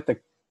 not with the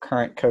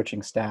current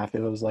coaching staff,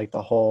 it was like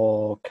the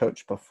whole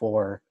coach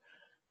before,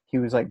 he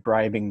was like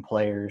bribing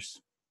players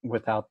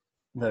without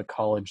the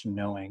college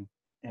knowing.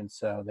 And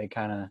so they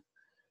kind of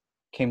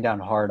came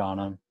down hard on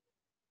him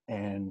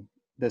and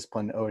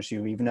disciplined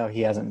OSU, even though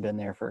he hasn't been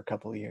there for a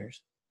couple of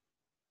years.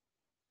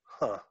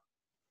 Huh.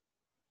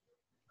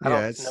 I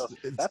don't know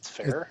if that's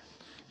fair.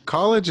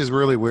 College is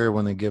really weird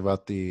when they give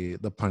out the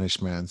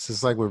punishments.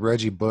 It's like with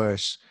Reggie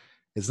Bush.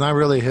 It's not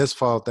really his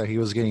fault that he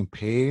was getting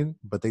paid,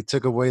 but they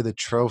took away the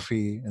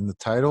trophy and the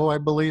title, I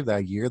believe,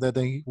 that year that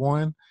they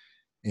won.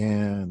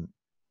 And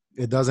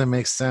it doesn't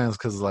make sense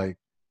because, like,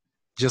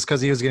 just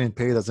because he was getting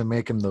paid doesn't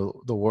make him the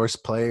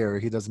worst player.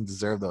 He doesn't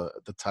deserve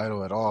the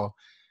title at all.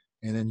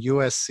 And then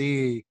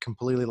USC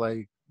completely,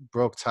 like,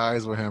 broke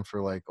ties with him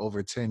for, like,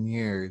 over 10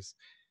 years.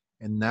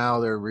 And now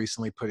they're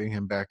recently putting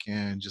him back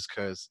in just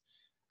because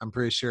I'm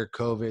pretty sure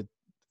COVID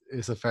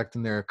is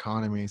affecting their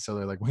economy. So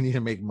they're like, we need to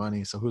make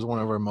money. So who's one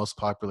of our most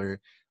popular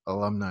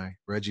alumni?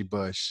 Reggie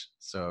Bush.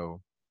 So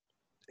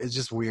it's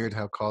just weird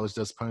how college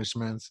does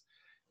punishments.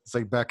 It's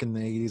like back in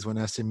the 80s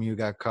when SMU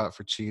got caught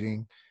for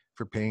cheating.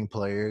 for paying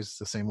players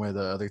the same way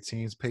the other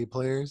teams pay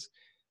players.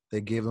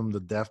 They gave them the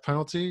death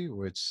penalty,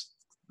 which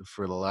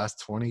for the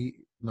last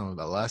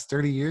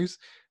 30 years,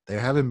 they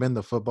haven't been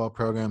the football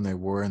program they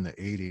were in the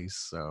 80s.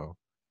 So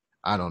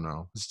I don't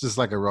know. It's just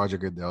like a Roger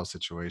Goodell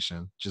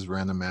situation, just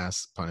random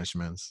ass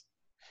punishments.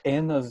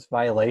 And those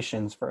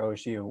violations for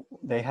OSU,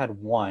 they had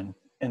one,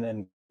 and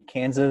then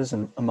Kansas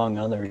and among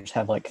others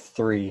have like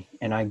three.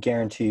 And I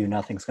guarantee you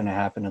nothing's going to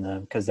happen to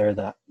them because they're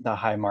the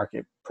high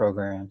market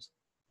programs.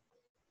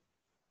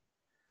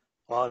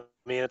 Well,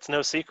 I mean, it's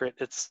no secret.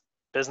 It's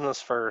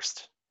business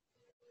first.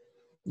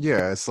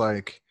 Yeah, it's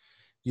like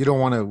you don't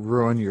want to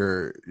ruin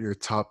your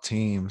top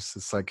teams.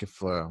 It's like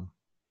if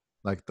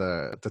like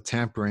the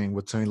tampering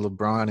between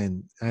LeBron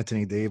and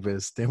Anthony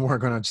Davis, they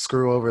weren't gonna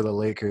screw over the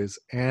Lakers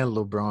and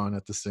LeBron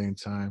at the same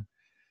time.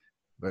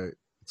 But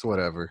it's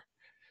whatever.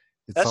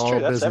 It's That's all true.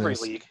 That's every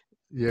business. league.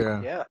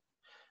 Yeah. Yeah.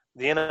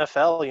 The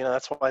NFL,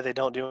 that's why they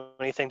don't do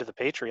anything to the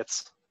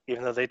Patriots,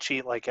 even though they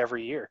cheat like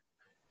every year.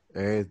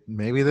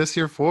 Maybe this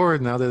year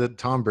forward, now that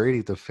Tom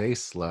Brady, the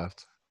face,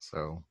 left.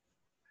 So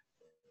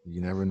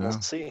you never We'll know.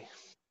 see.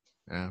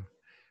 Yeah.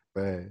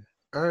 But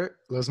all right,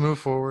 let's move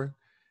forward.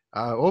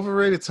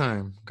 Overrated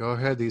time. Go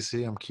ahead,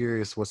 DC. I'm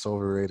curious what's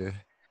overrated.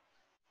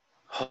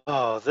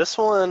 Oh, this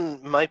one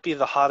might be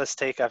the hottest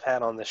take I've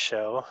had on this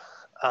show.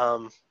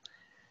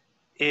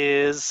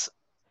 Is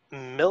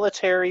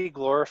military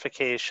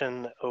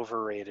glorification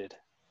overrated?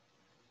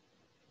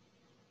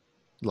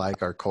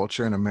 Like our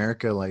culture in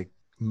America, like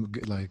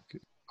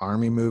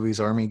army movies,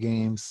 army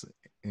games,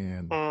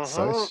 and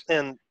such.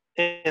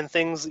 And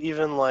things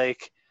even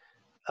like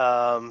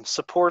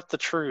support the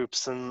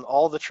troops, and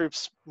all the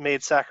troops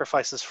made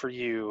sacrifices for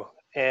you,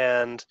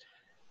 and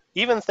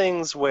even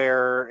things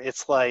where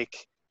it's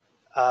like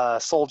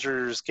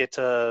soldiers get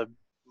to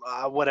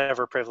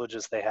whatever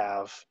privileges they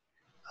have,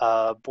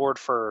 board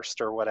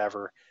first or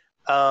whatever.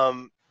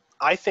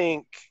 I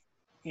think,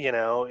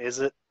 is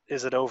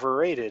it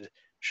overrated?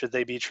 Should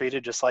they be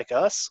treated just like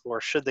us, or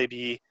should they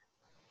be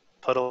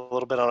put a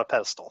little bit on a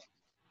pedestal?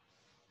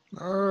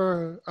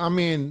 I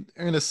mean,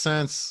 in a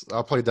sense,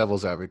 I'll play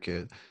devil's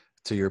advocate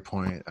to your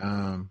point.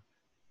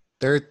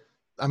 They're,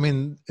 I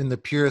mean, in the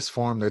purest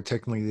form, they're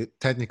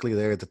technically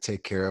there to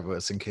take care of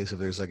us in case if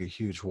there's like a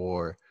huge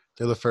war.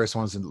 They're the first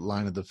ones in the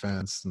line of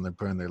defense, and they're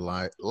putting their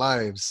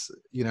lives,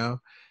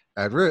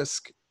 at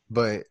risk.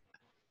 But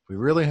we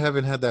really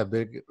haven't had that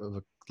big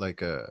of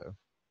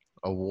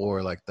a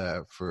war like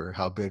that for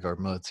how big our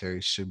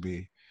military should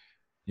be,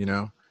 you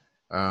know.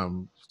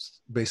 um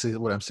Basically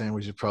what I'm saying,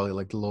 we should probably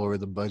like lower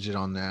the budget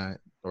on that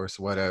or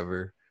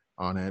whatever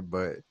on it.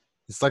 But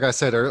it's like I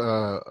said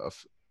a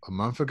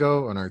month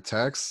ago on our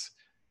text,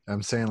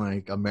 I'm saying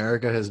like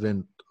America has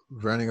been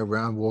running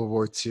around World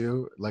War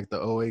II like the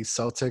 '08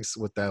 Celtics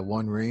with that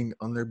one ring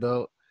on their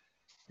belt,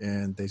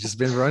 and they just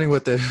been running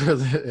with it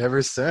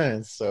ever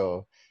since.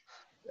 So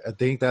I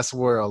think that's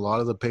where a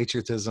lot of the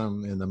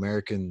patriotism in the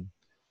American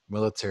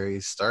military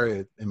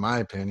started, in my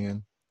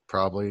opinion,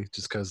 probably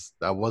just because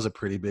that was a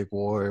pretty big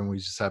war and we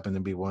just happened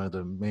to be one of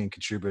the main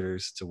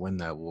contributors to win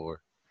that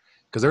war.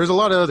 Because there was a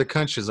lot of other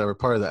countries that were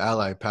part of the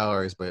Allied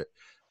powers, but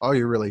all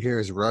you really hear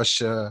is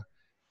Russia,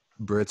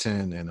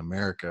 Britain, and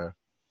America.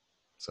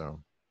 So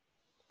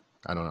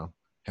I don't know.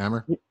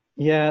 Hammer?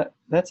 Yeah,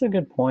 that's a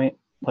good point.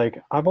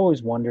 Like I've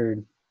always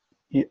wondered,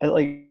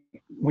 like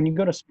when you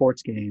go to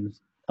sports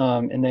games,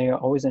 and they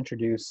always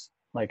introduce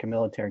like a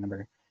military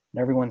number,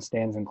 and everyone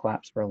stands and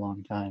claps for a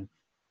long time.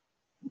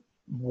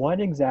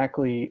 What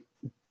exactly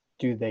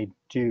do they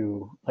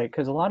do? Like,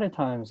 because a lot of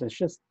times it's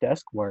just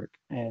desk work,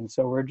 and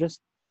so we're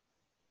just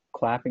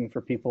clapping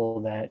for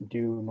people that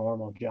do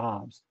normal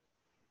jobs.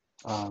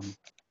 Um,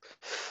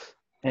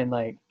 and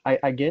like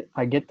I get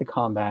the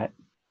combat,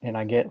 and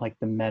I get like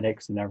the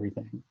medics and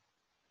everything,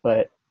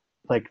 but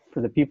like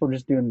for the people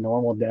just doing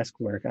normal desk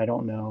work, I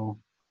don't know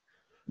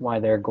why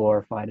they're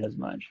glorified as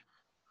much.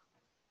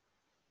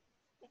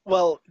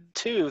 Well,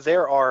 too,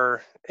 there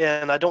are,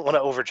 and I don't want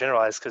to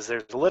overgeneralize because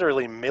there's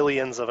literally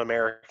millions of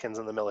Americans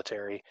in the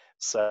military,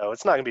 so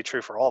it's not going to be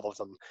true for all of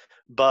them.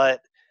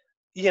 But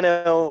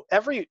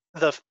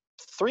the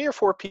 3 or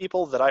 4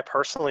 people that I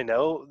personally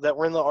know that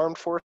were in the armed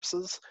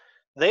forces,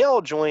 they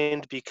all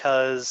joined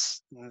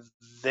because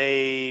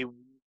they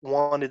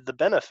wanted the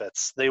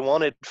benefits. They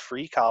wanted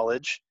free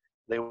college.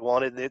 They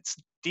wanted it's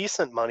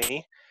decent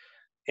money,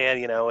 and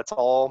it's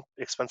all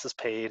expenses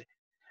paid.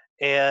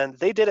 And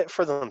they did it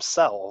for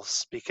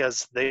themselves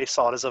because they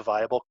saw it as a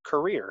viable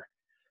career.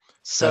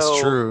 That's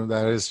So true.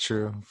 That is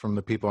true from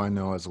the people I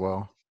know as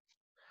well.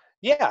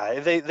 yeah,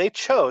 they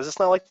chose. It's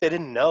not like they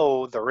didn't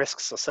know the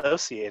risks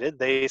associated.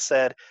 They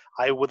said,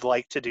 I would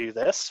like to do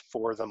this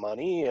for the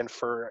money and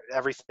for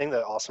everything,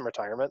 the awesome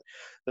retirement.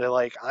 They're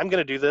like, I'm going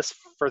to do this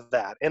for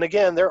that. And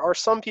again, there are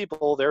some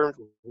people, there are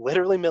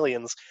literally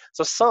millions.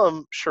 So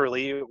some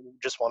surely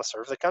just want to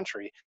serve the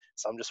country.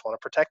 Some just want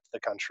to protect the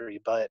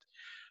country. But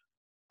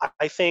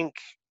I think,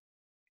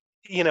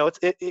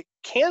 it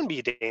can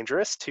be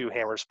dangerous, to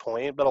Hammer's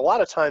point, but a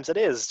lot of times it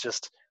is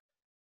just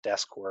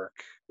desk work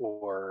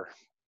or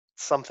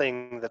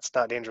something that's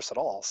not dangerous at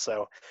all.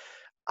 So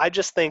I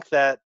just think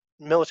that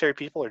military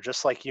people are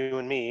just like you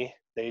and me.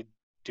 They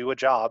do a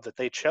job that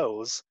they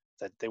chose,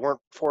 that they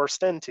weren't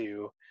forced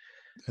into.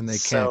 And they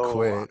can't So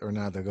quit or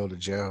not, they go to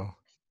jail.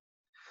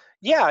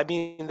 yeah, I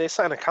mean, they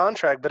signed a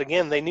contract, but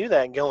again, they knew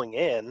that going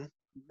in.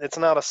 It's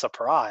not a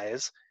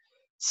surprise.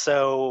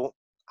 So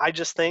I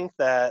just think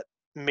that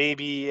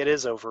maybe it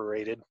is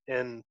overrated,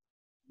 and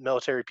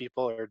military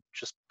people are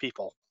just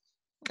people.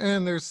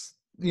 And there's,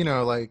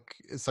 like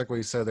it's like what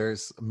you said,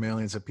 there's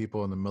millions of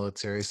people in the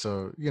military.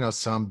 So,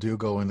 some do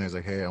go in there's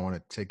like, hey, I want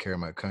to take care of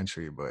my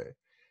country. But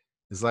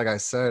it's like I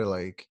said,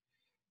 like,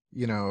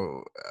 you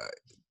know,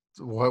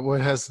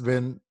 what has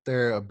been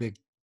there a big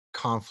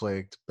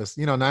conflict, but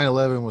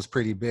 9/11 was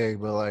pretty big,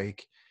 but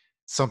like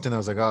something I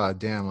was like, oh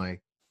damn,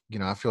 like,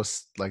 I feel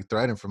like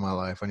threatened for my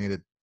life. I need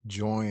to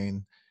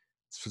join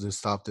to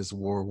stop this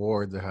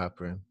war to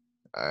happen.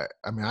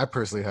 I mean, I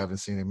personally haven't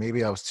seen it.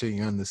 Maybe I was too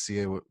young to see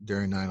it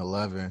during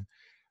 9/11,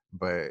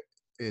 but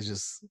it's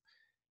just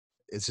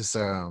it's just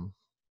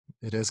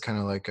it is kind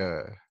of like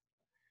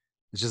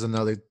it's just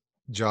another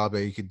job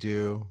that you could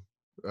do.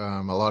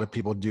 A lot of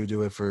people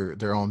do it for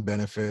their own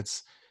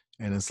benefits,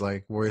 and it's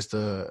like, where's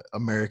the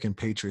American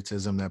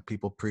patriotism that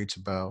people preach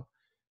about?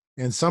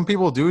 And some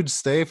people do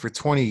stay for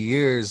 20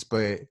 years,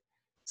 but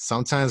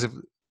sometimes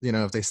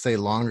if they stay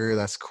longer,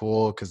 that's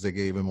cool because they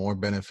get even more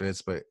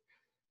benefits. But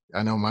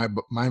I know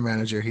my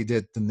manager, he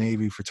did the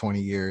Navy for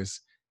 20 years,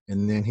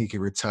 and then he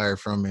could retire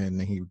from it,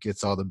 and he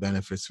gets all the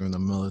benefits from the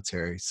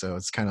military. So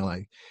it's kind of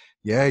like,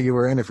 yeah, you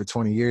were in it for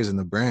 20 years in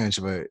the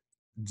branch, but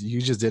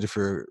you just did it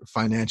for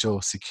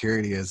financial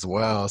security as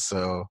well.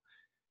 So,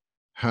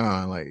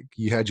 like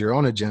you had your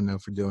own agenda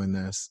for doing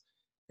this.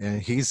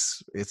 And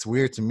it's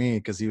weird to me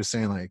because he was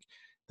saying like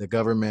the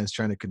government's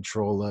trying to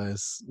control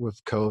us with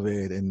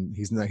COVID, and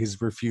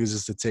he's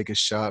refuses to take a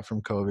shot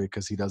from COVID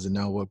because he doesn't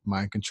know what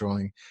mind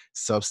controlling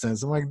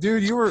substance. I'm like,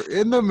 dude, you were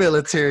in the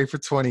military for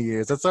 20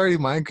 years. That's already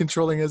mind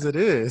controlling as it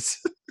is.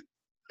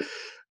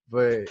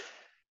 But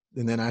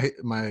and then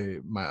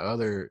my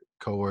other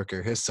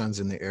coworker, his son's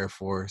in the Air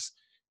Force.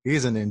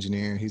 He's an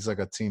engineer. He's like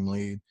a team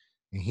lead,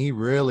 and he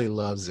really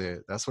loves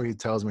it. That's what he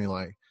tells me.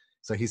 Like,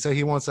 so he said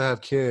he wants to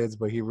have kids,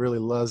 but he really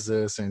loves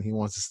this, and he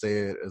wants to stay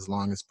it as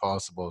long as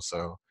possible.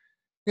 So,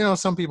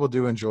 some people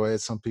do enjoy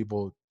it. Some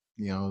people,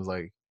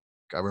 like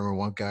I remember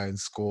one guy in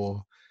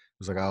school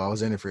was like, "Oh, I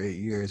was in it for 8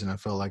 years, and I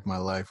felt like my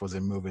life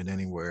wasn't moving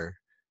anywhere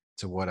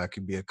to what I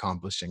could be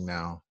accomplishing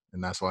now,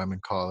 and that's why I'm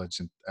in college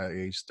and at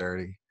age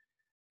 30."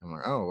 I'm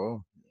like, oh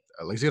well,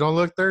 at least you don't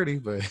look 30,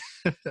 but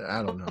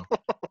I don't know.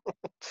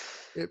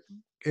 It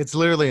it's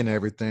literally in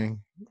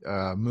everything.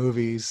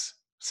 Movies,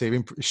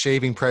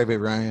 Shaving Private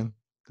Ryan.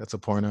 That's a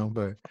porno,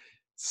 but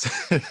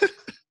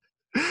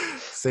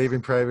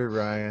Saving Private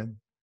Ryan.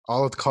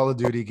 All of the Call of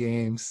Duty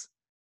games.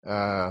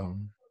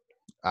 Um,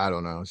 I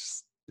don't know.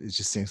 It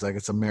just seems like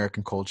it's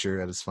American culture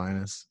at its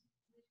finest.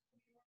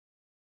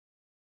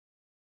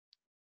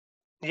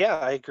 Yeah,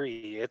 I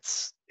agree.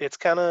 It's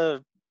kind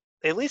of,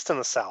 at least in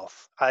the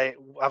South. I've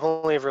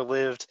only ever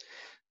lived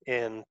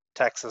in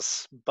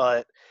Texas,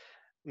 but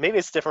maybe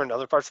it's different in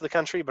other parts of the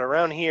country, but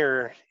around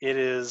here it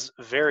is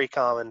very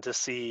common to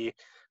see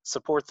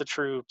support the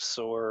troops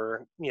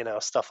or,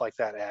 stuff like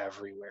that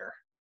everywhere.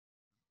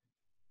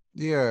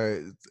 Yeah,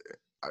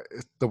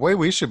 the way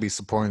we should be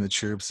supporting the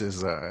troops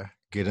is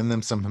getting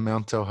them some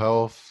mental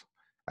health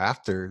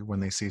after when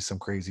they see some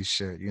crazy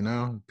shit.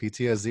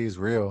 PTSD is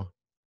real,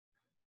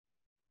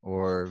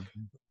 or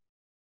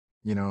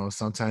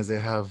sometimes they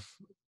have,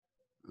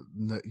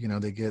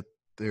 they get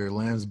their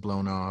limbs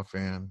blown off,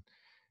 and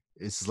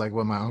it's like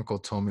what my uncle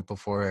told me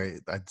before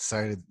I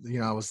decided.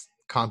 I was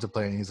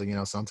contemplating. He's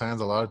like, sometimes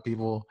a lot of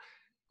people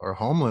are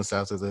homeless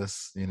after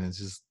this.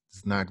 It's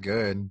not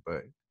good,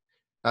 but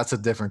that's a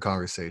different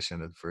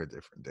conversation for a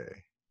different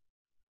day.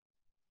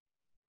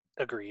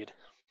 Agreed.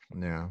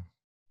 Yeah.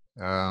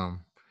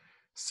 Um,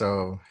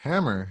 so,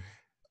 Hammer,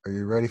 are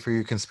you ready for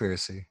your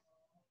conspiracy?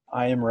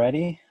 I am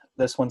ready.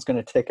 This one's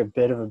going to take a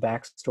bit of a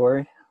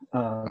backstory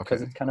because Okay,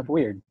 it's kind of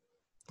weird.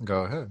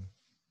 go ahead.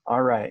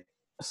 All right.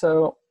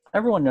 So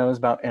everyone knows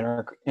about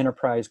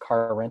Enterprise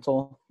Car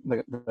Rental,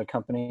 the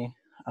company,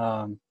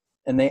 and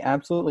they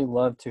absolutely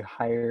love to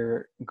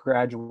hire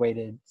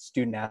graduated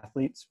student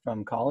athletes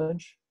from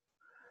college.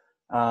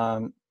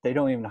 They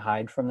don't even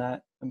hide from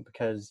that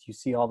because you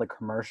see all the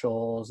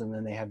commercials, and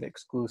then they have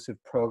exclusive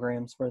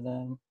programs for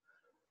them.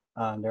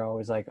 They're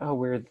always like, "Oh,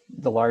 we're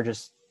the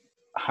largest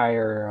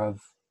hire of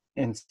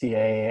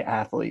NCAA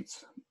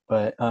athletes,"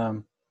 but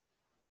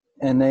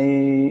and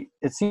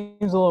it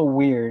seems a little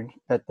weird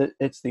that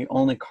it's the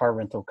only car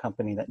rental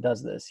company that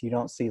does this. You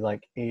don't see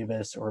like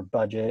Avis or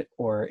Budget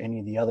or any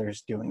of the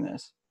others doing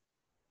this.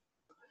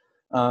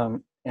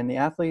 And the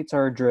athletes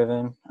are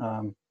driven.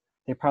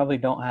 They probably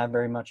don't have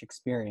very much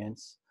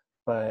experience,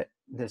 but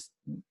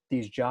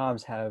these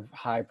jobs have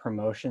high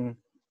promotion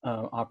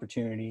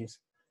opportunities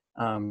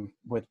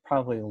with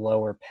probably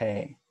lower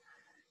pay.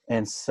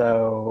 And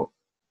so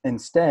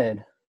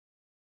instead,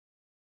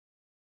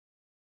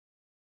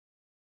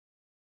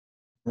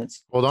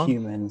 Hold on.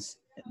 humans.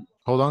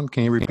 Hold on.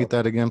 Can you repeat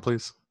that again,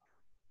 please?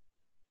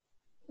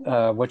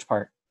 Which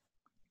part?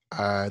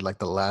 Like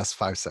the last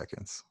 5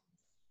 seconds.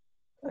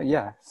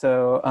 Yeah.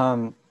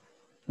 So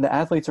the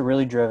athletes are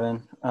really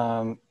driven,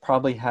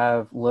 probably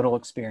have little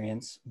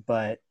experience,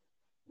 but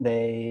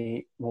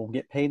they will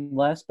get paid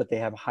less, but they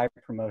have high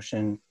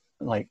promotion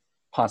like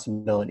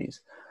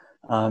possibilities.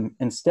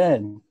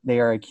 Instead, they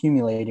are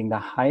accumulating the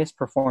highest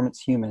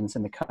performance humans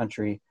in the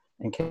country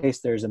in case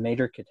there's a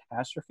major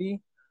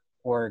catastrophe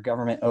or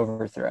government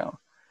overthrow.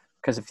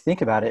 Because if you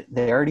think about it,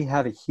 they already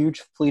have a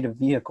huge fleet of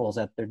vehicles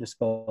at their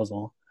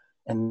disposal.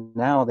 And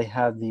now they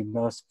have the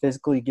most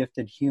physically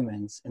gifted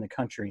humans in the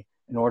country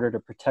in order to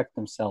protect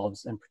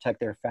themselves and protect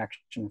their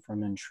faction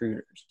from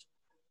intruders.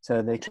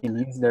 So they can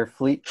use their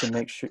fleet to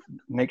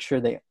make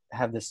sure they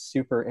have this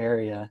super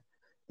area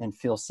and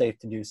feel safe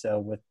to do so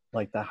with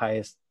like the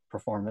highest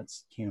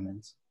performance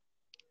humans.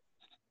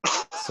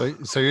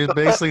 So you're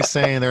basically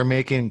saying they're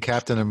making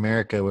Captain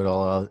America with a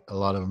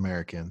lot of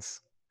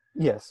Americans.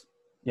 Yes.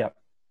 Yep.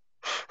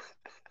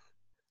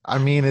 I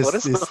mean, what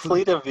is the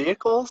fleet of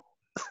vehicles?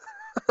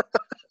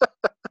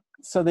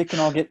 So they can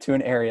all get to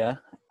an area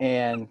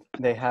and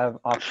they have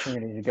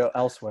opportunity to go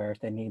elsewhere if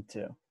they need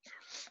to.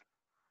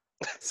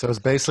 So it's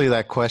basically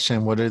that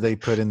question, what do they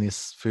put in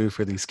this food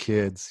for these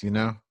kids, you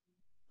know?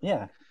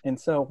 Yeah. And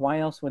so why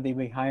else would they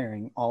be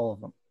hiring all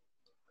of them?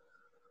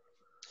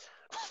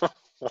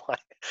 Why?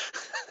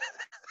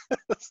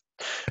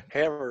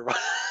 Hammer.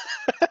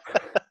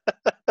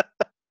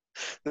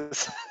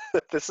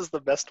 This is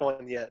the best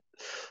one yet.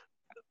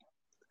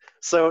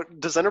 So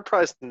does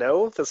Enterprise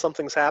know that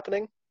something's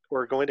happening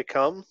or going to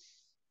come?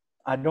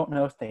 I don't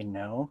know if they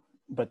know,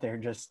 but they're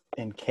just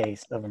in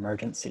case of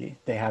emergency.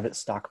 They have it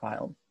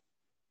stockpiled.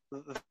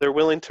 They're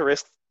willing to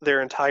risk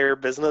their entire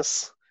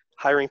business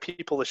hiring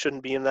people that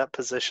shouldn't be in that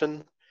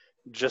position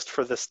just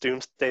for this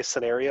doomsday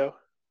scenario?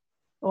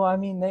 Well, I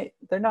mean,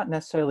 they're not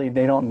necessarily,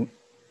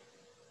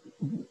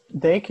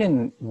 they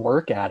can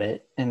work at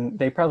it, and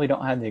they probably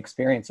don't have the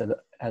experience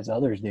as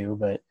others do,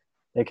 but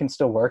they can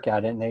still work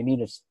at it, and they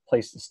need a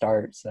place to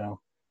start. So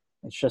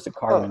it's just a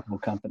car rental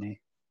company.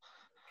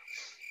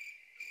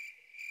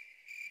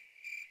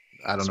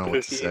 I don't know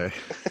what to say.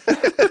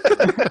 Spooky.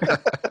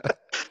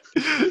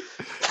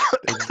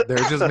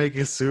 They're just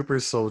making super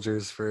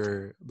soldiers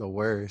for the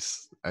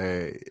worst.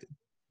 I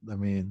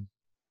mean,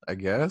 I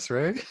guess,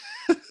 right?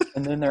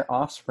 And then their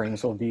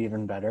offsprings will be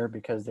even better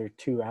because they're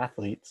two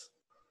athletes.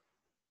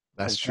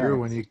 That's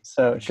true.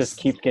 So it just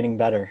keeps getting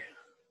better.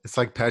 It's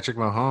like Patrick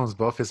Mahomes.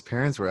 Both his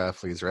parents were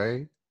athletes,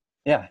 right?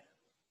 Yeah.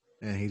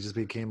 And he just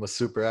became a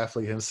super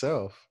athlete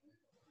himself.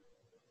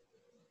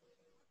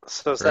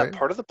 So is that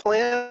part of the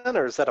plan,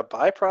 or is that a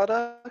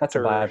byproduct? That's a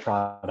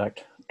byproduct,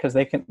 because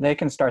they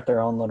can start their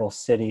own little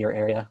city or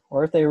area,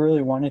 or if they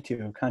really wanted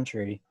to, a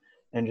country,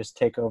 and just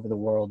take over the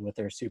world with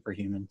their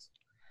superhumans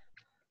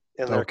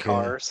in their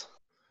cars.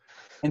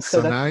 And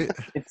so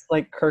it's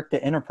like Kirk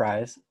to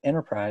Enterprise.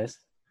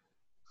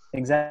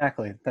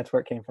 Exactly. That's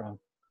where it came from.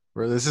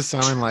 Bro, this is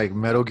sounding like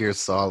Metal Gear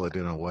Solid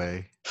in a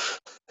way.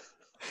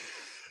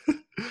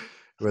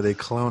 Where they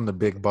clone the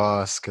big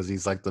boss because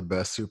he's like the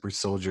best super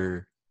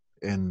soldier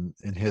in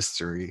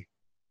history.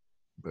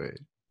 But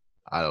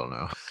I don't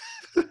know.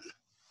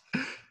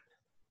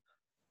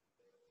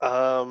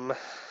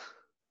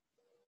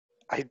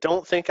 I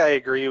don't think I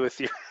agree with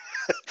your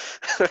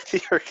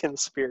with your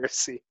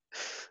conspiracy.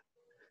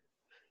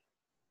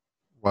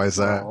 Why is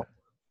that?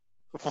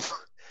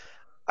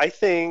 I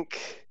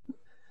think,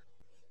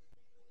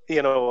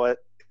 you know what?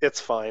 It's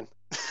fine.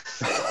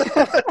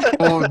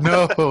 Oh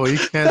no, you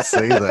can't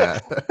say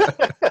that.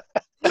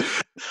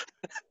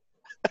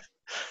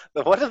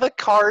 What do the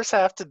cars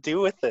have to do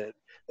with it?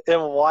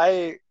 And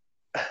why?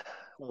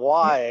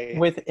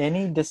 With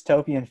any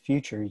dystopian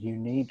future, you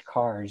need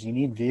cars. You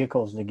need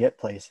vehicles to get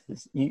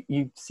places.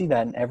 You see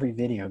that in every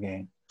video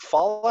game.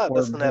 Fallout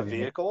doesn't have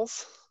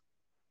vehicles.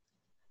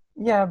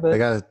 Yeah, but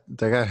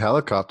they got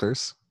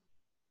helicopters.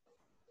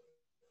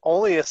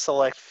 Only a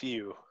select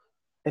few.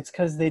 It's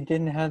because they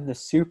didn't have the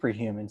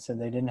superhumans, so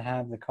they didn't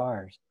have the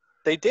cars.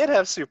 They did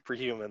have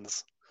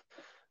superhumans.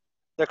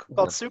 They're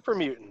called super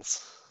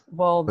mutants.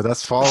 Well, but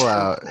that's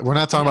Fallout. We're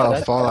not talking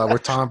about Fallout. We're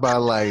talking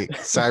about like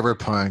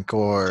Cyberpunk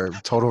or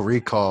Total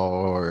Recall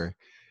or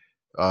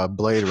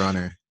Blade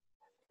Runner.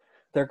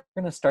 They're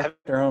going to start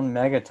their own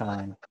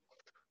Megaton.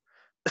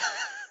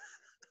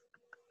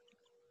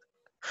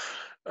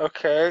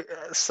 Okay,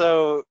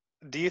 so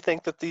do you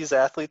think that these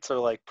athletes are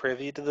like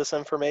privy to this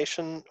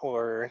information,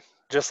 or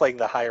just like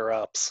the higher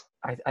ups?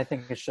 I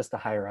think it's just the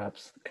higher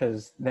ups,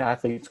 because the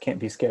athletes can't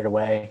be scared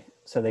away,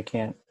 so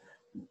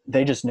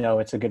they just know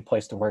it's a good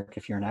place to work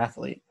if you're an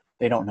athlete.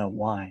 They don't know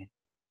why.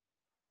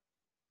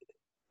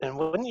 And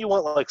wouldn't you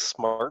want like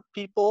smart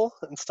people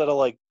instead of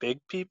like big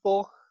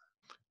people?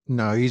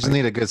 No, you just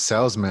need a good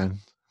salesman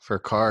for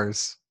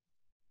cars.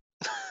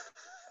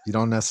 You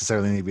don't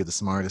necessarily need to be the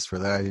smartest for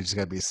that. You just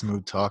got to be a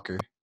smooth talker.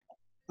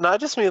 No, I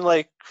just mean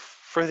like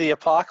for the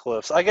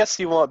apocalypse. I guess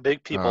you want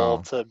big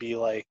people to be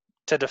like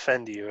to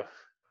defend you.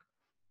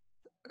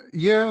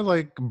 Yeah,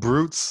 like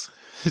brutes.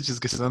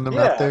 Just send them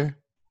out Yeah. there.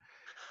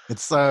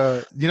 It's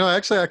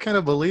actually I kind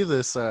of believe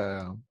this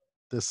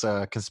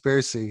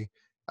conspiracy.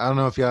 I don't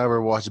know if y'all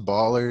ever watched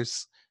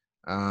Ballers,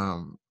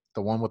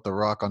 the one with The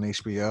Rock on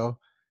HBO.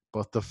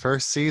 But the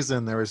first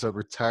season there was a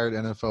retired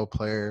NFL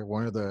player,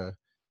 one of the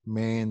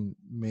main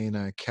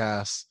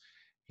casts.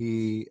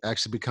 He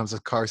actually becomes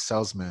a car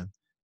salesman.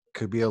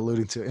 Could be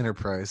alluding to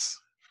Enterprise.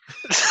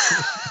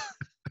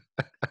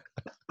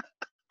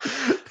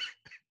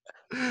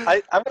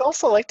 I would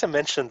also like to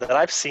mention that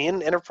I've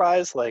seen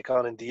Enterprise like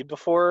on Indeed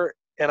before,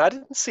 and I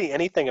didn't see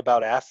anything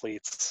about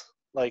athletes.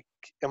 Like,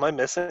 am I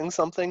missing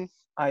something?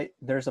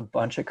 There's a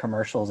bunch of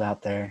commercials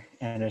out there,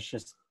 and it's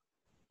just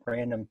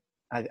random.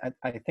 I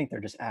think they're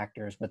just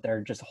actors, but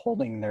they're just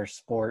holding their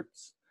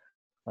sports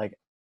like.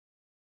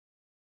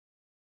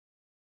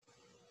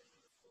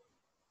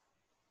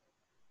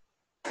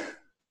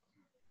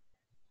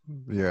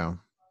 Yeah.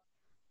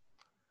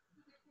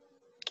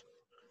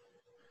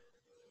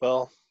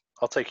 Well,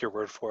 I'll take your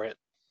word for it.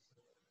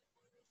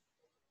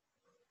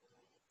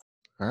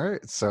 All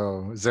right.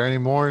 So, is there any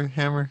more,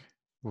 Hammer,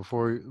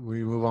 before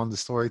we move on to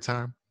story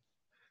time?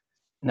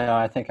 No,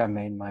 I think I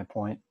made my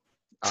point.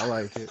 I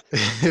like it.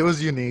 It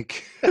was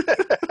unique.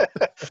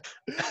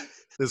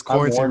 This I'm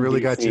quarantine one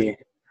really got you.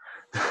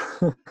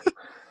 DC.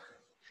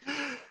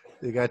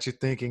 It got you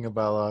thinking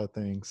about a lot of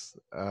things.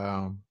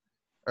 All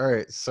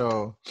right.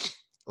 So,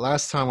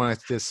 last time when I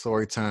did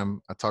story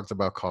time, I talked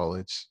about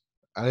college.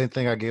 I didn't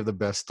think I gave the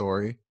best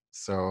story.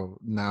 So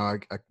now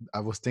I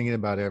was thinking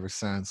about it ever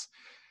since.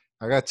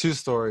 I got two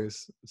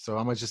stories, so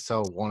I'm gonna just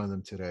tell one of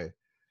them today.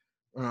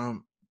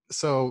 Um,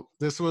 so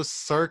this was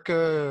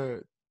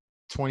circa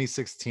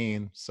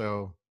 2016.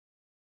 So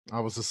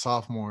I was a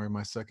sophomore in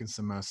my second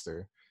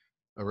semester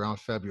around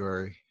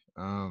February.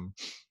 Um,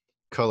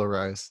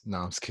 Colorized. No,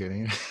 I'm just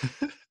kidding.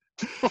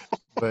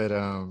 But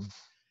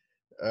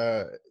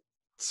uh,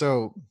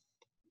 so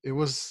it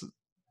was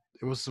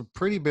it was a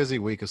pretty busy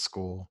week of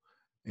school,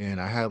 and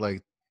I had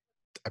like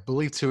I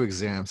believe two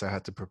exams I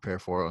had to prepare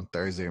for on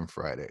Thursday and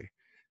Friday.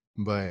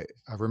 But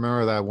I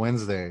remember that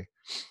Wednesday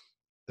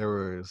there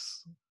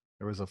was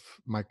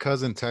my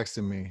cousin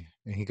texted me,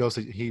 and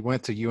he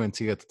went to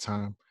UNT at the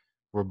time.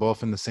 We're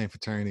both in the same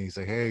fraternity. He's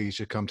like, "Hey, you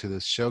should come to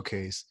this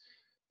showcase."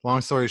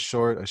 Long story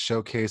short, a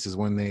showcase is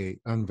when they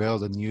unveil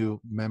the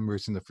new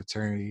members in the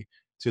fraternity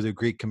to the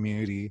Greek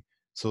community,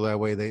 so that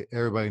way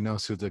everybody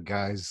knows who the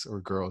guys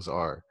or girls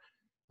are.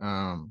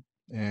 Um,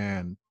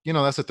 and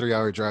that's a 3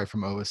 hour drive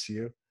from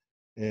OSU.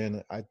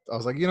 And I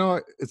was like,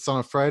 it's on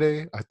a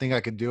Friday. I think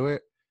I could do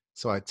it.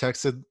 So I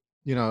texted,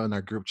 in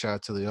our group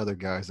chat to the other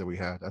guys that we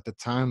had. At the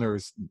time, there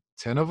was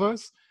 10 of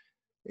us.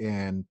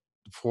 And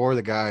four of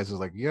the guys was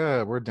like,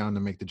 yeah, we're down to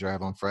make the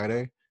drive on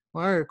Friday.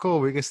 Well, all right, cool.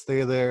 We can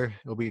stay there.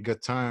 It'll be a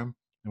good time.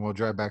 And we'll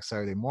drive back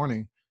Saturday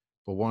morning.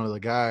 But one of the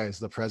guys,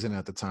 the president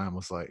at the time,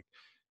 was like,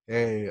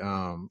 hey,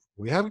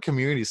 we have a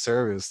community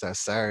service that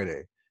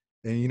Saturday.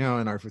 And in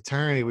our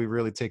fraternity, we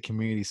really take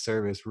community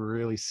service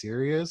really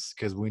serious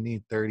because we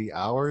need 30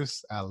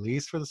 hours at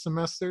least for the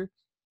semester.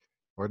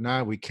 Or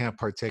not, we can't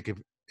partake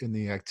in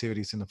the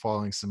activities in the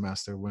following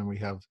semester when we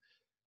have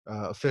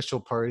official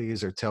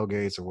parties or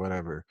tailgates or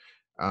whatever.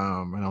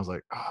 And I was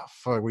like, oh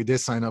fuck, we did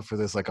sign up for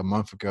this like a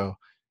month ago.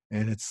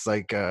 And it's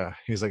like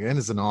he's like, and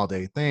it's an all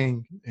day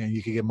thing, and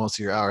you could get most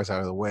of your hours out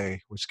of the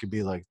way, which could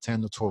be like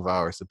 10 to 12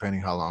 hours depending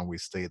how long we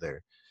stay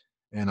there.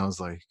 And I was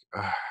like,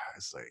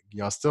 it's like,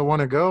 y'all still want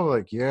to go?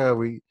 Like, yeah,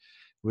 we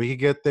could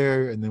get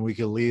there and then we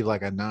could leave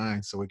like at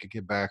 9, so we could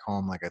get back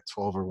home like at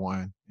 12 or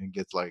 1 and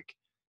get like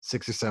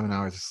 6 or 7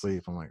 hours of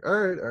sleep. I'm like, all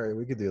right,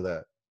 we could do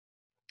that.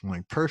 I'm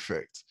like,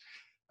 perfect.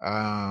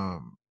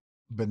 Um,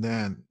 but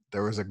then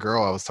there was a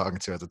girl I was talking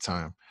to at the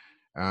time.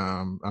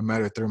 I met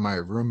her through my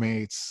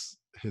roommate's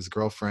his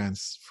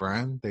girlfriend's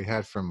friend they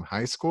had from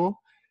high school,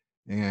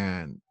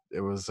 and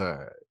it was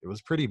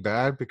pretty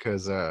bad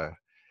because I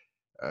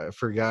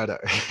forgot.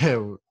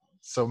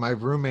 So my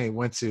roommate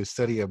went to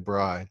study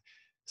abroad,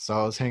 so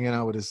I was hanging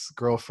out with his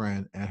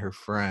girlfriend and her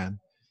friend,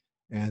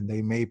 and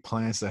they made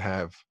plans to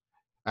have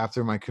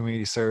after my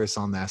community service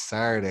on that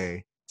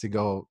Saturday to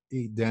go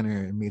eat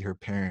dinner and meet her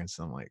parents.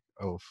 I'm like,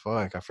 oh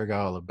fuck, I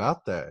forgot all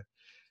about that.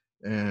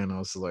 And I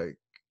was like,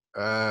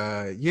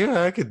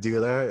 yeah, I could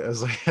do that. I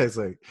was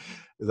like,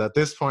 at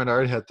this point I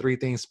already had three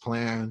things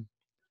planned,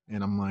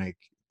 and I'm like,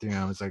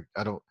 damn, it's like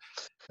I don't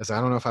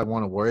know if I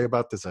want to worry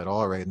about this at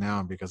all right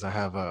now because I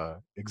have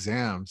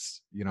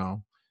exams,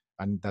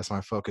 and that's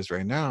my focus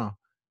right now.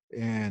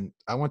 And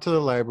I went to the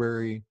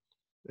library.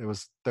 It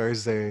was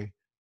Thursday,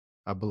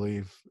 I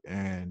believe,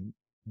 and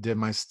did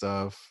my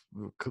stuff,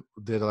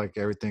 did like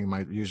everything,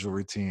 my usual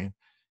routine.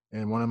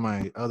 And one of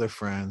my other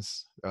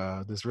friends,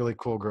 this really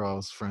cool girl I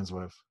was friends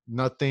with,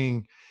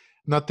 nothing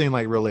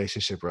like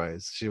relationship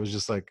wise. She was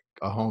just like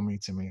a homie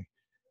to me,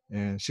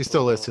 and she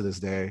still is Mhm. to this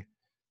day.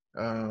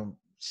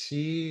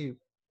 She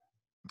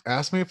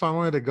asked me if I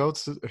wanted to go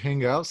to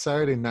hang out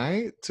Saturday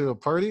night to a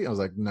party. I was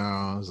like, no.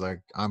 I was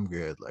like, I'm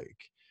good. Like,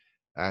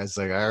 I was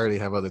like, I already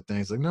have other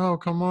things. Like, no,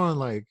 come on,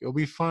 like it'll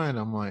be fine.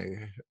 I'm like,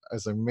 I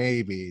was like,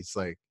 maybe. It's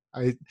like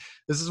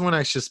this is when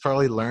I should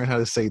probably learn how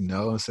to say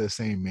no instead of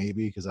saying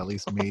maybe, because at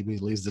least maybe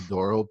leaves the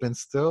door open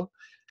still.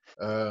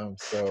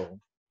 So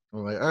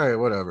I'm like, all right,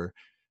 whatever.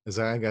 Because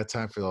I ain't got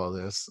time for all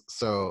this.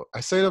 So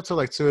I stayed up till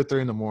like 2 or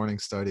 3 in the morning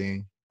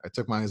studying. I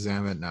took my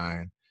exam at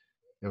 9.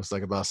 It was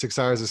like about 6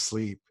 hours of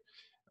sleep.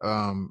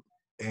 Um,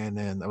 and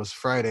then that was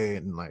Friday,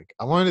 and like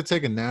I wanted to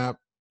take a nap,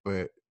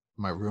 but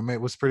my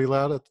roommate was pretty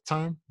loud at the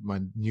time,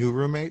 my new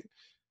roommate.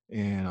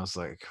 And I was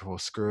like, well,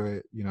 screw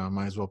it. I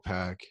might as well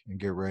pack and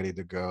get ready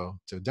to go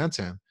to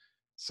Denton.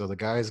 So the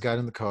guys got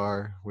in the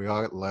car, we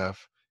all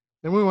left.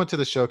 Then we went to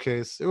the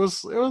showcase. It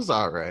was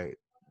all right.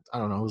 I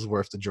don't know, it was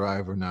worth the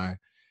drive or not.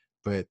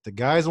 But the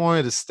guys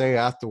wanted to stay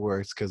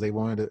afterwards because they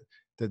wanted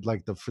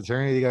like the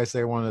fraternity guys,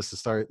 they wanted us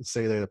to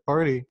stay there to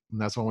party. And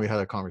that's when we had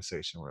a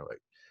conversation where like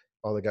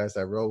all the guys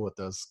that rode with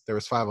us, there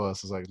was 5 of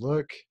us, was like,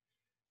 look,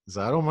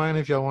 I don't mind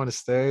if y'all want to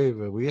stay,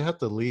 but we have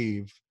to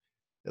leave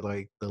at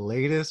like the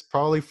latest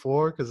probably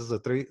 4, because it's a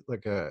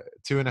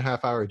 2.5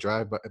 hour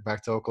drive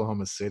back to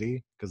Oklahoma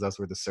City, because that's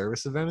where the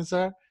service event is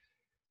at.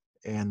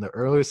 And the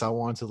earliest I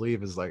want to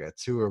leave is like at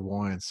 2 or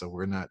 1, so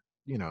we're not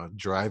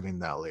driving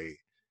that late.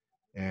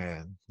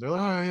 And they're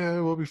like, oh yeah,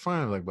 we'll be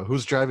fine. I'm like, but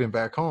who's driving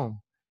back home?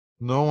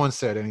 No one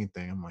said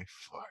anything. I'm like,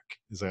 fuck.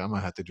 He's like, I'm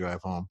gonna have to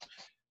drive home.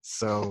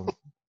 So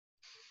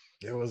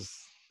it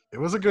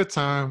was a good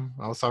time.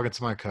 I was talking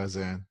to my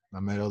cousin. I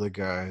met other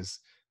guys.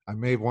 I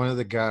made one of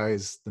the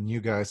guys, the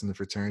new guys in the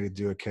fraternity,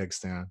 do a keg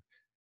stand.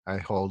 I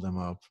hauled him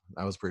up.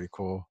 That was pretty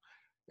cool.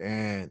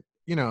 And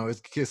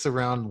it's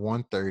around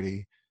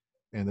 1:30,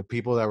 and the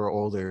people that were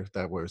older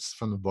that was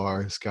from the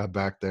bars got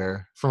back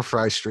there from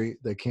Fry Street.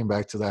 They came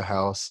back to that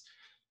house,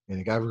 and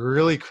it got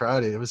really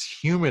crowded. It was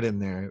humid in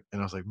there,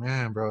 and I was like,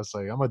 man, bro, it's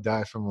like I'm gonna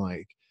die from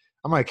like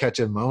I might catch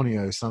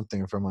pneumonia or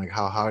something from like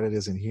how hot it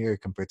is in here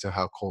compared to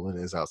how cold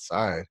it is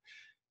outside.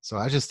 So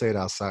I just stayed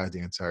outside the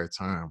entire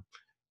time,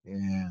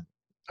 and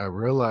I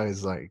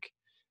realized like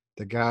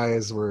the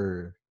guys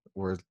were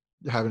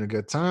having a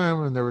good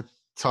time, and they were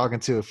talking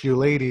to a few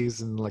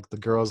ladies, and like the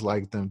girls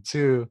liked them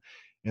too.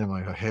 And I'm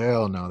like, oh,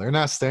 hell no, they're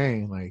not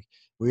staying. Like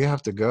we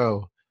have to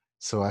go.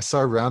 So I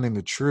started rounding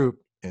the troop,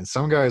 and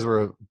some guys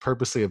were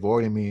purposely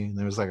avoiding me, and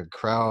there was like a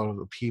crowd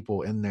of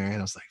people in there, and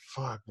I was like,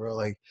 fuck, bro,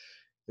 like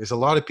there's a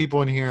lot of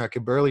people in here. I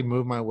could barely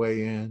move my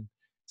way in.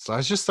 So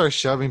I just started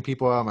shoving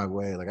people out of my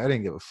way. Like I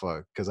didn't give a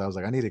fuck, because I was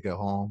like, I need to get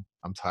home.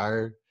 I'm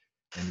tired,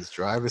 and this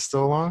drive is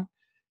still long.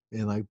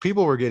 And like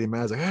people were getting mad.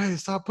 I was like, hey,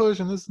 stop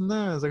pushing this and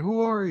that. I was like,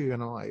 who are you?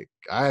 And I'm like,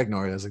 I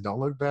ignored it. I was like, don't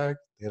look back.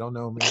 They don't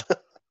know me.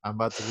 I'm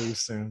about to leave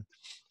soon.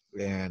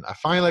 And I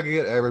finally like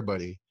get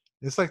everybody.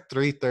 It's like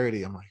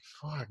 3:30. I'm like,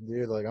 fuck,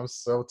 dude. Like I'm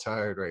so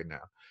tired right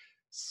now.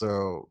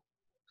 So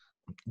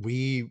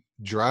we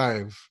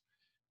drive,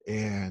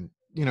 and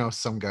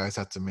some guys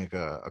have to make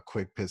a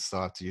quick pit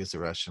stop to use the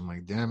restroom.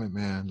 Like, damn it,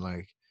 man.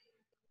 Like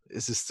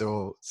this is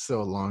still a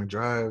long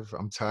drive.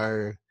 I'm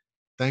tired.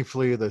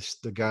 Thankfully,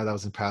 the guy that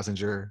was in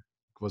passenger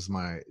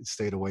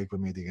stayed awake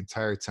with me the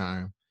entire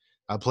time.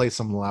 I played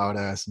some loud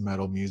ass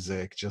metal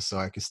music just so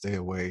I could stay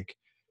awake.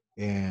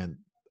 And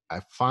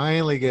I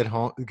finally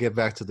get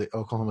back to the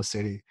Oklahoma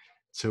City,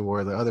 to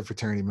where the other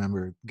fraternity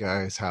member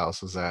guy's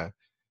house was at,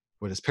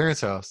 with his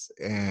parents' house.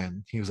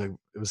 And he was like,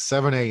 it was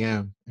 7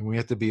 a.m. and we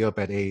had to be up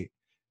at 8.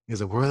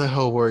 He's like, where the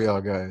hell were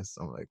y'all guys?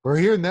 I'm like, we're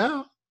here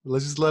now.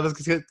 Let us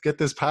get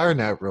this power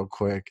nap real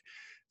quick.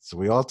 So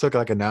we all took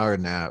like an hour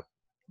nap,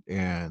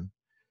 and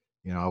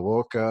I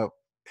woke up,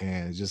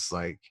 and just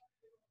like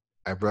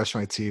I brushed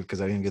my teeth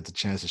because I didn't get the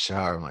chance to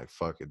shower. I'm like,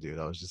 fuck it, dude.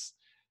 I'll just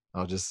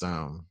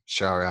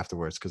shower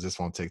afterwards because this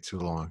won't take too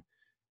long.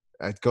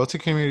 I'd go to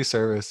community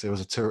service. It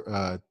was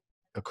a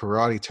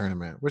karate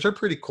tournament, which are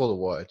pretty cool to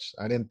watch.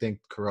 I didn't think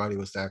karate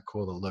was that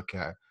cool to look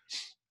at.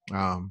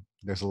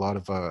 There's a lot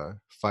of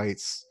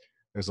fights.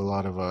 There's a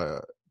lot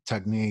of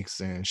techniques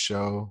and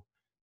show,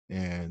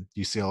 and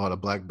you see a lot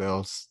of black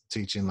belts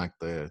teaching like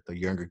the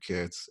younger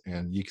kids,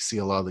 and you can see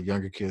a lot of the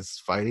younger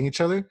kids fighting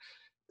each other.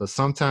 But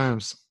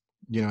sometimes,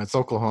 it's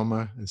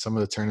Oklahoma, and some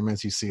of the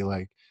tournaments you see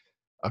like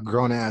a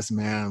grown ass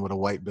man with a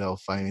white belt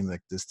fighting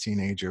like this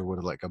teenager with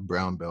like a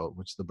brown belt,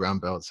 which the brown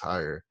belt's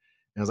higher.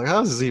 And I was like,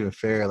 how is this even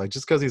fair? Like,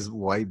 just because he's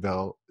white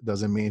belt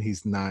doesn't mean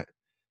he's not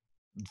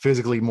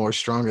physically more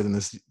stronger than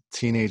this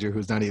teenager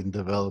who's not even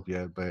developed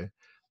yet. But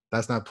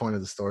that's not the point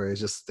of the story. It's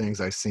just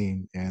things I've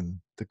seen in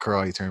the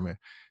karate tournament.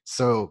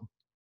 So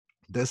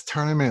this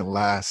tournament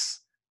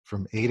lasts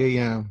from 8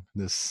 a.m.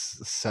 to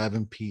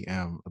 7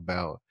 p.m.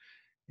 about.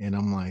 And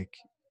I'm like,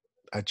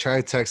 I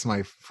tried to text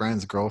my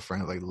friend's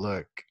girlfriend, like,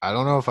 look, I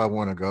don't know if I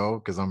want to go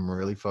because I'm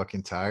really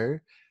fucking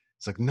tired.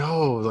 It's like,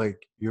 no,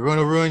 like, you're going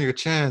to ruin your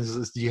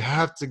chance. You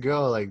have to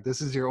go. Like,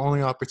 this is your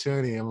only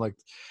opportunity. I'm like,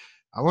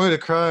 I wanted to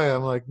cry.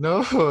 I'm like,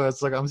 no,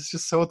 it's like, I'm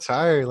just so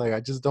tired. Like, I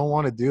just don't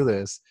want to do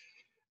this.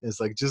 It's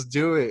like, just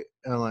do it.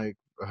 And I'm like,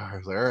 I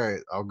was like, all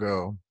right, I'll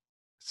go.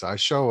 So I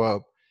show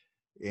up,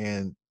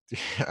 and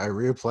I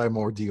reapplied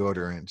more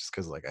deodorant just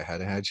because like I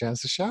hadn't had a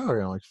chance to shower.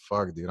 And I'm like,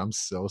 fuck, dude,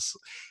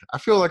 I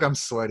feel like I'm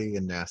sweaty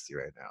and nasty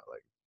right now.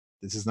 Like,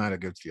 this is not a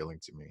good feeling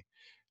to me.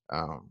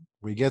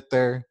 We get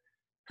there,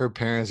 her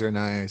parents are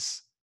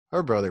nice.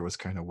 Her brother was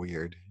kind of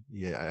weird.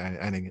 Yeah,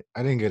 I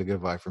didn't get a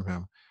good vibe from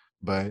him.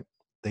 But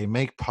they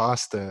make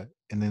pasta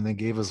and then they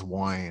gave us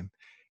wine.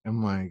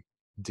 I'm like,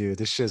 dude,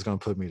 this shit's gonna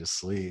put me to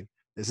sleep.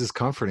 This is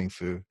comforting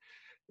food.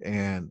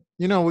 And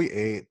we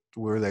ate.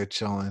 We were there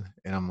chilling,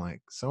 and I'm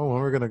like, so when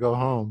we're gonna go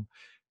home?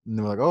 And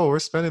they're like, oh, we're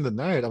spending the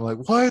night. I'm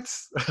like, what?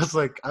 I was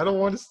like, I don't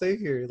want to stay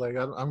here. Like,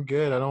 I'm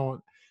good.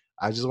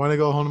 I just want to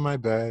go home to my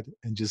bed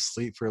and just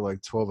sleep for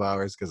like 12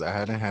 hours because I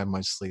hadn't had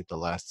much sleep the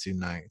last 2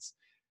 nights,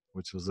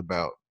 which was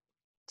about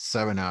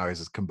 7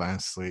 hours of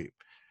combined sleep,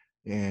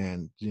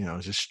 and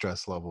just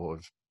stress level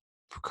of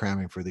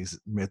cramming for these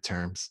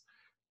midterms.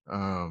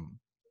 Um,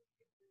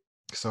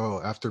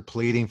 so after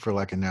pleading for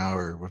like an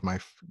hour with my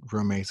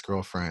roommate's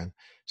girlfriend,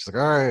 she's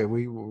like, "All right,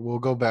 we'll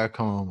go back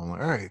home." I'm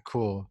like, "All right,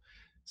 cool."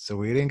 So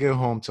we didn't get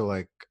home till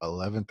like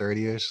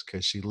 11:30 ish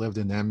because she lived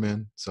in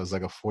Edmond, so it's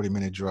like a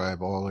 40-minute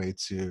drive all the way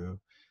to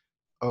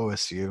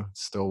OSU,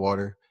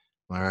 Stillwater.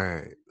 All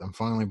right, I'm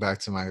finally back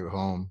to my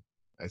home.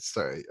 I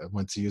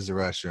went to use the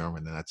restroom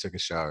and then I took a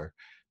shower.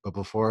 But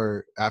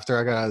after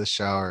I got out of the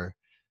shower,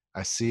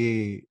 I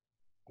see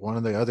one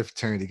of the other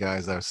fraternity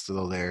guys that was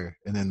still there,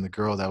 and then the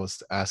girl that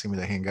was asking me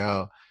to hang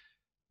out,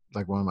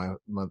 like one of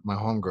my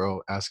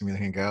homegirl asking me to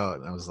hang out,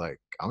 and I was like,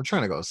 I'm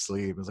trying to go to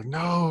sleep. I was like,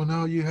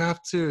 no, you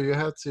have to.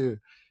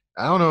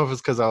 I don't know if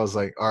it's because I was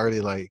like already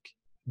like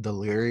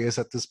delirious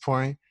at this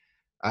point.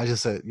 I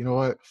just said, you know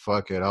what?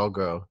 Fuck it, I'll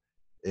go.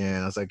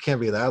 And I was like, can't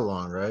be that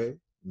long, right?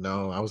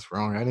 No, I was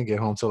wrong. I didn't get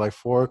home till like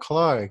 4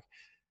 o'clock.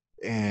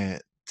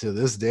 And to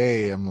this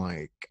day, I'm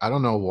like, I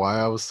don't know why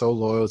I was so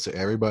loyal to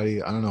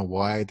everybody. I don't know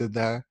why I did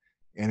that.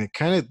 And it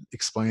kind of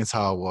explains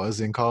how I was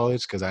in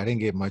college because I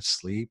didn't get much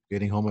sleep,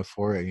 getting home at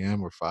 4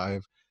 a.m. or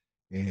 5.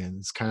 And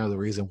it's kind of the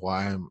reason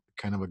why I'm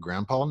kind of a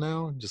grandpa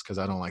now, just because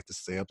I don't like to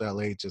stay up that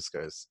late, just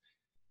because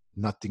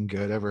nothing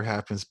good ever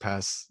happens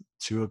past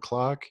 2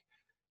 o'clock.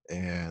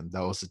 And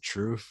that was the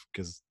truth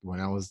because when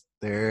I was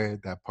there,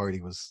 that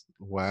party was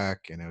whack,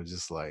 and it was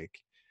just like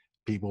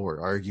people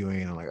were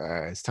arguing. I'm like, all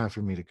right, it's time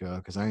for me to go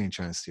because I ain't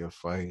trying to see a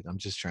fight. I'm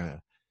just trying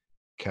to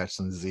catch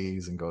some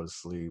Z's and go to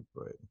sleep.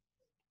 But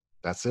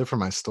that's it for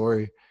my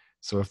story.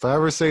 So if I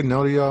ever say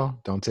no to y'all,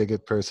 don't take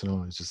it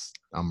personal. It's just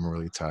I'm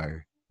really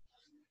tired.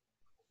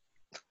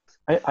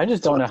 I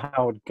just So don't know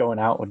how going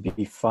out would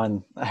be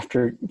fun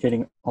after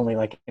getting only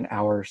like an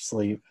hour's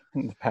sleep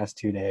in the past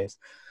 2 days.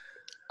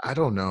 I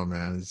don't know,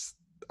 man.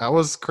 I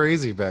was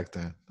crazy back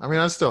then. I mean,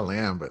 I still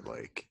am, but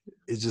like,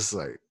 it's just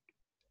like,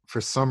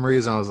 for some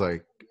reason, I was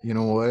like, you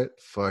know what?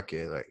 Fuck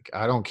it. Like,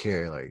 I don't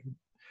care. Like,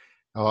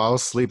 I'll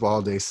sleep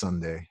all day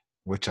Sunday,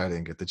 which I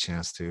didn't get the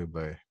chance to,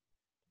 but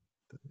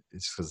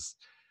it's because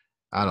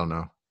I don't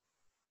know.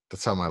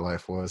 That's how my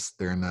life was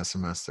during that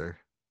semester.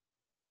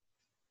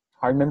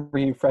 I remember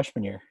you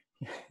freshman year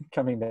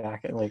coming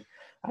back and like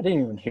I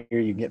didn't even hear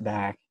you get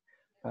back.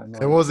 I'm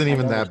It like wasn't I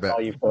even never that bad. saw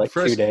you for like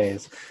 2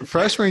 days.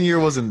 Freshman year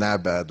wasn't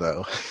that bad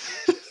though.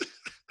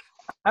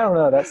 I don't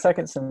know. That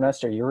second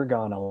semester you were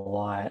gone a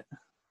lot.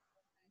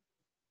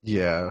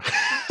 Yeah.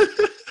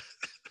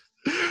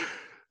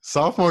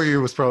 Sophomore year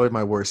was probably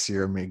my worst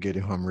year of me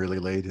getting home really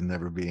late and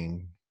never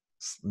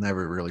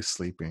really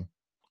sleeping.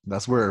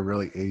 That's where it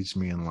really aged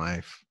me in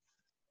life.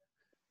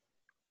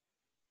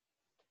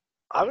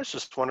 I was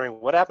just wondering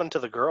what happened to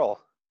the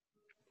girl,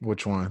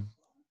 Which one?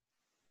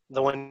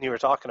 the one you were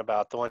talking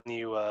about, the one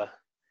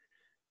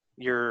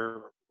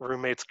your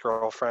roommate's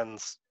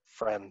girlfriend's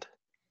friend.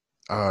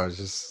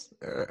 Just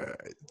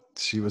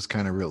she was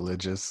kind of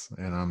religious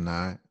and I'm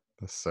not,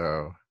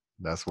 so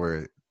that's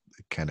where it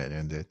kind of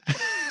ended.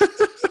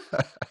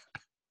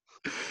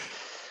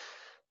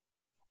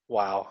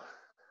 Wow.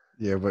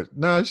 Yeah, but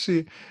no,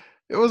 it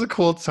was a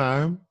cool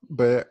time,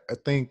 but I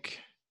think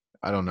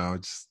I don't know,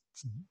 just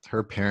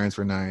her parents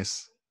were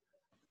nice.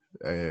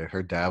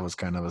 Her dad was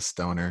kind of a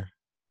stoner,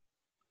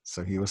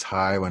 so he was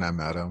high when I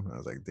met him. I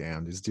was like,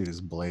 damn, this dude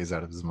is blazed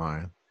out of his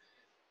mind.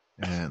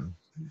 And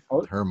I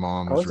was, her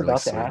mom I was was really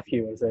about to sweet. ask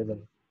you,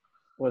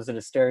 was it a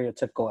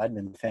stereotypical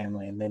Edmund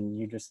family? And then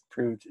you just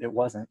proved it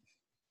wasn't.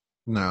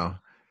 No,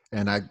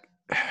 and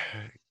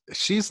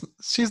she's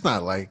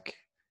not like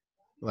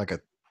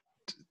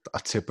a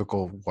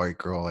typical white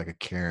girl, like a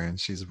Karen.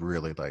 She's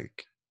really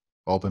like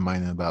open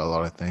minded about a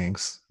lot of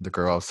things. The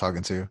girl I was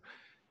talking to,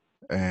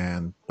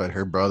 but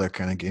her brother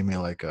kind of gave me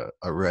like a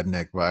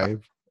redneck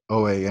vibe,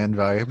 OAN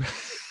vibe.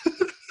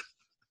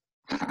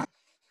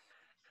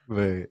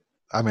 But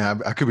I mean,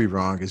 I could be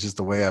wrong. It's just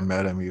the way I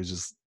met him. He was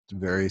just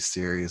very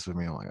serious with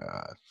me. I'm like,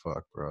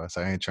 fuck, bro.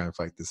 I ain't trying to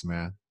fight this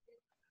man.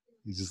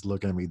 He's just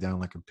looking at me down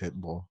like a pit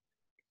bull.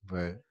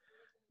 But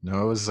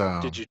no, it was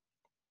Did you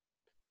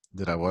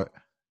Did I what?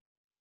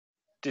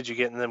 did you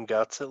get in them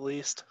guts at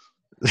least?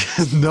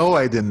 No,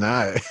 I did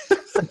not.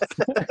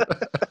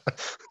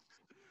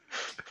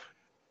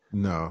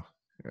 No.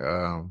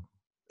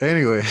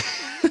 Anyway.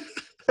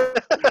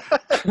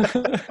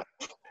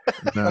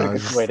 No,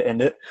 Good way to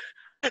end it.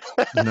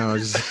 no,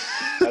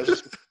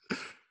 just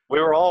We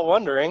were all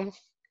wondering.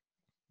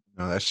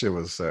 no. That shit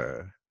was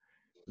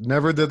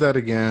never did that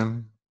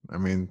again. I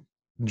mean,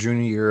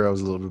 junior year I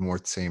was a little bit more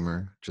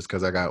tamer, just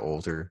because I got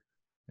older,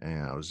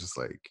 and I was just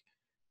like,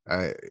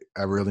 I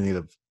I really need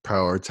to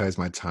prioritize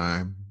my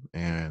time,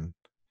 and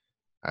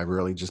I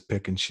really just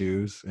pick and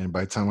choose. And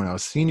by the time when I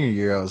was senior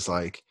year, I was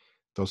like,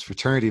 those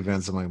fraternity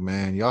events, I'm like,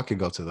 man, y'all could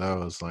go to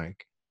those.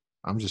 Like,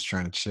 I'm just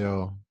trying to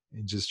chill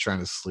and just trying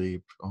to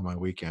sleep on my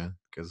weekend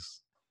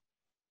because,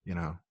 you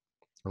know,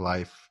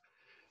 life,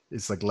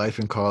 it's like life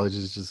in college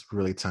is just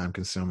really time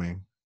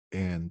consuming.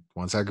 And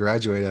once I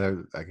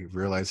graduated, I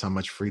realized how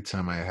much free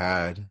time I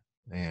had.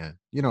 And,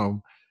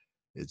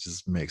 it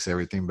just makes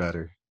everything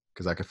better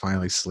because I could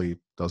finally sleep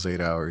those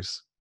 8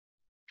 hours.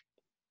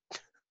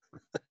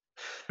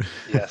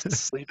 Yes,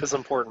 sleep is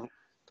important.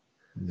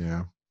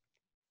 Yeah.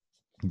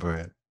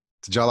 But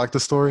did y'all like the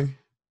story?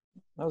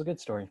 That was a good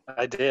story.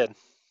 I did.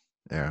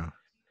 Yeah.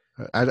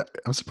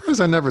 I'm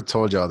surprised I never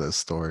told y'all this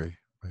story.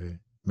 But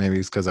maybe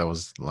it's because I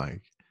was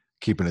like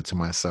keeping it to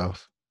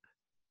myself.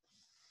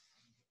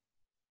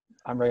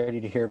 I'm ready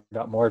to hear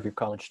about more of your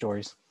college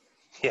stories.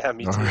 Yeah,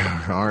 me too.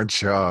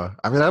 Aren't y'all?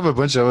 I mean, I have a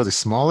bunch of other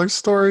smaller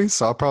stories,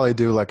 so I'll probably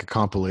do like a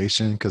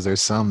compilation because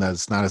there's some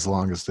that's not as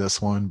long as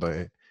this one,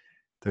 but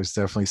there's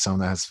definitely some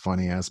that has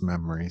funny ass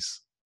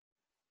memories.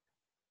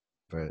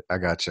 But I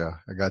got y'all.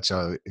 I got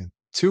y'all in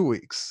 2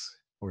 weeks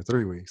or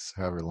 3 weeks,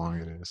 however long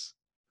it is.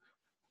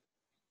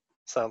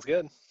 Sounds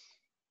good.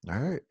 All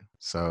right.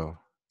 So,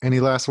 any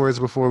last words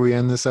before we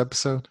end this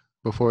episode?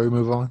 Before we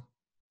move on?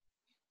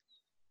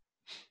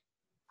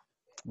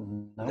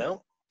 Nope.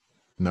 No.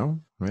 No,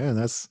 man,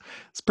 that's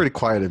it's pretty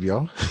quiet of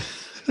y'all.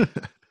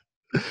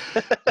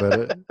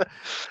 But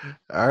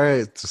all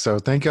right, so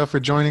thank y'all for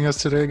joining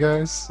us today,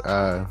 guys.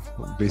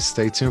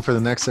 Stay tuned for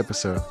the next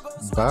episode.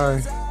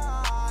 Bye.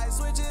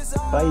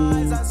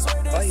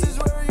 Bye.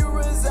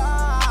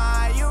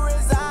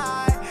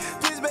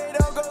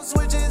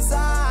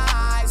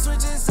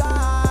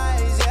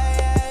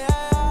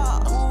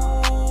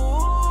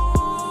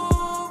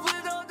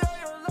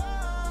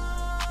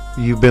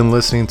 You've been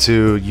listening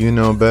to You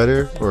Know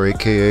Better, or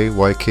AKA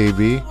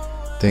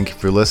YKB. Thank you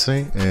for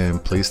listening,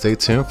 and please stay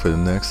tuned for the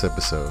next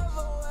episode.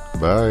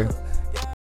 Bye.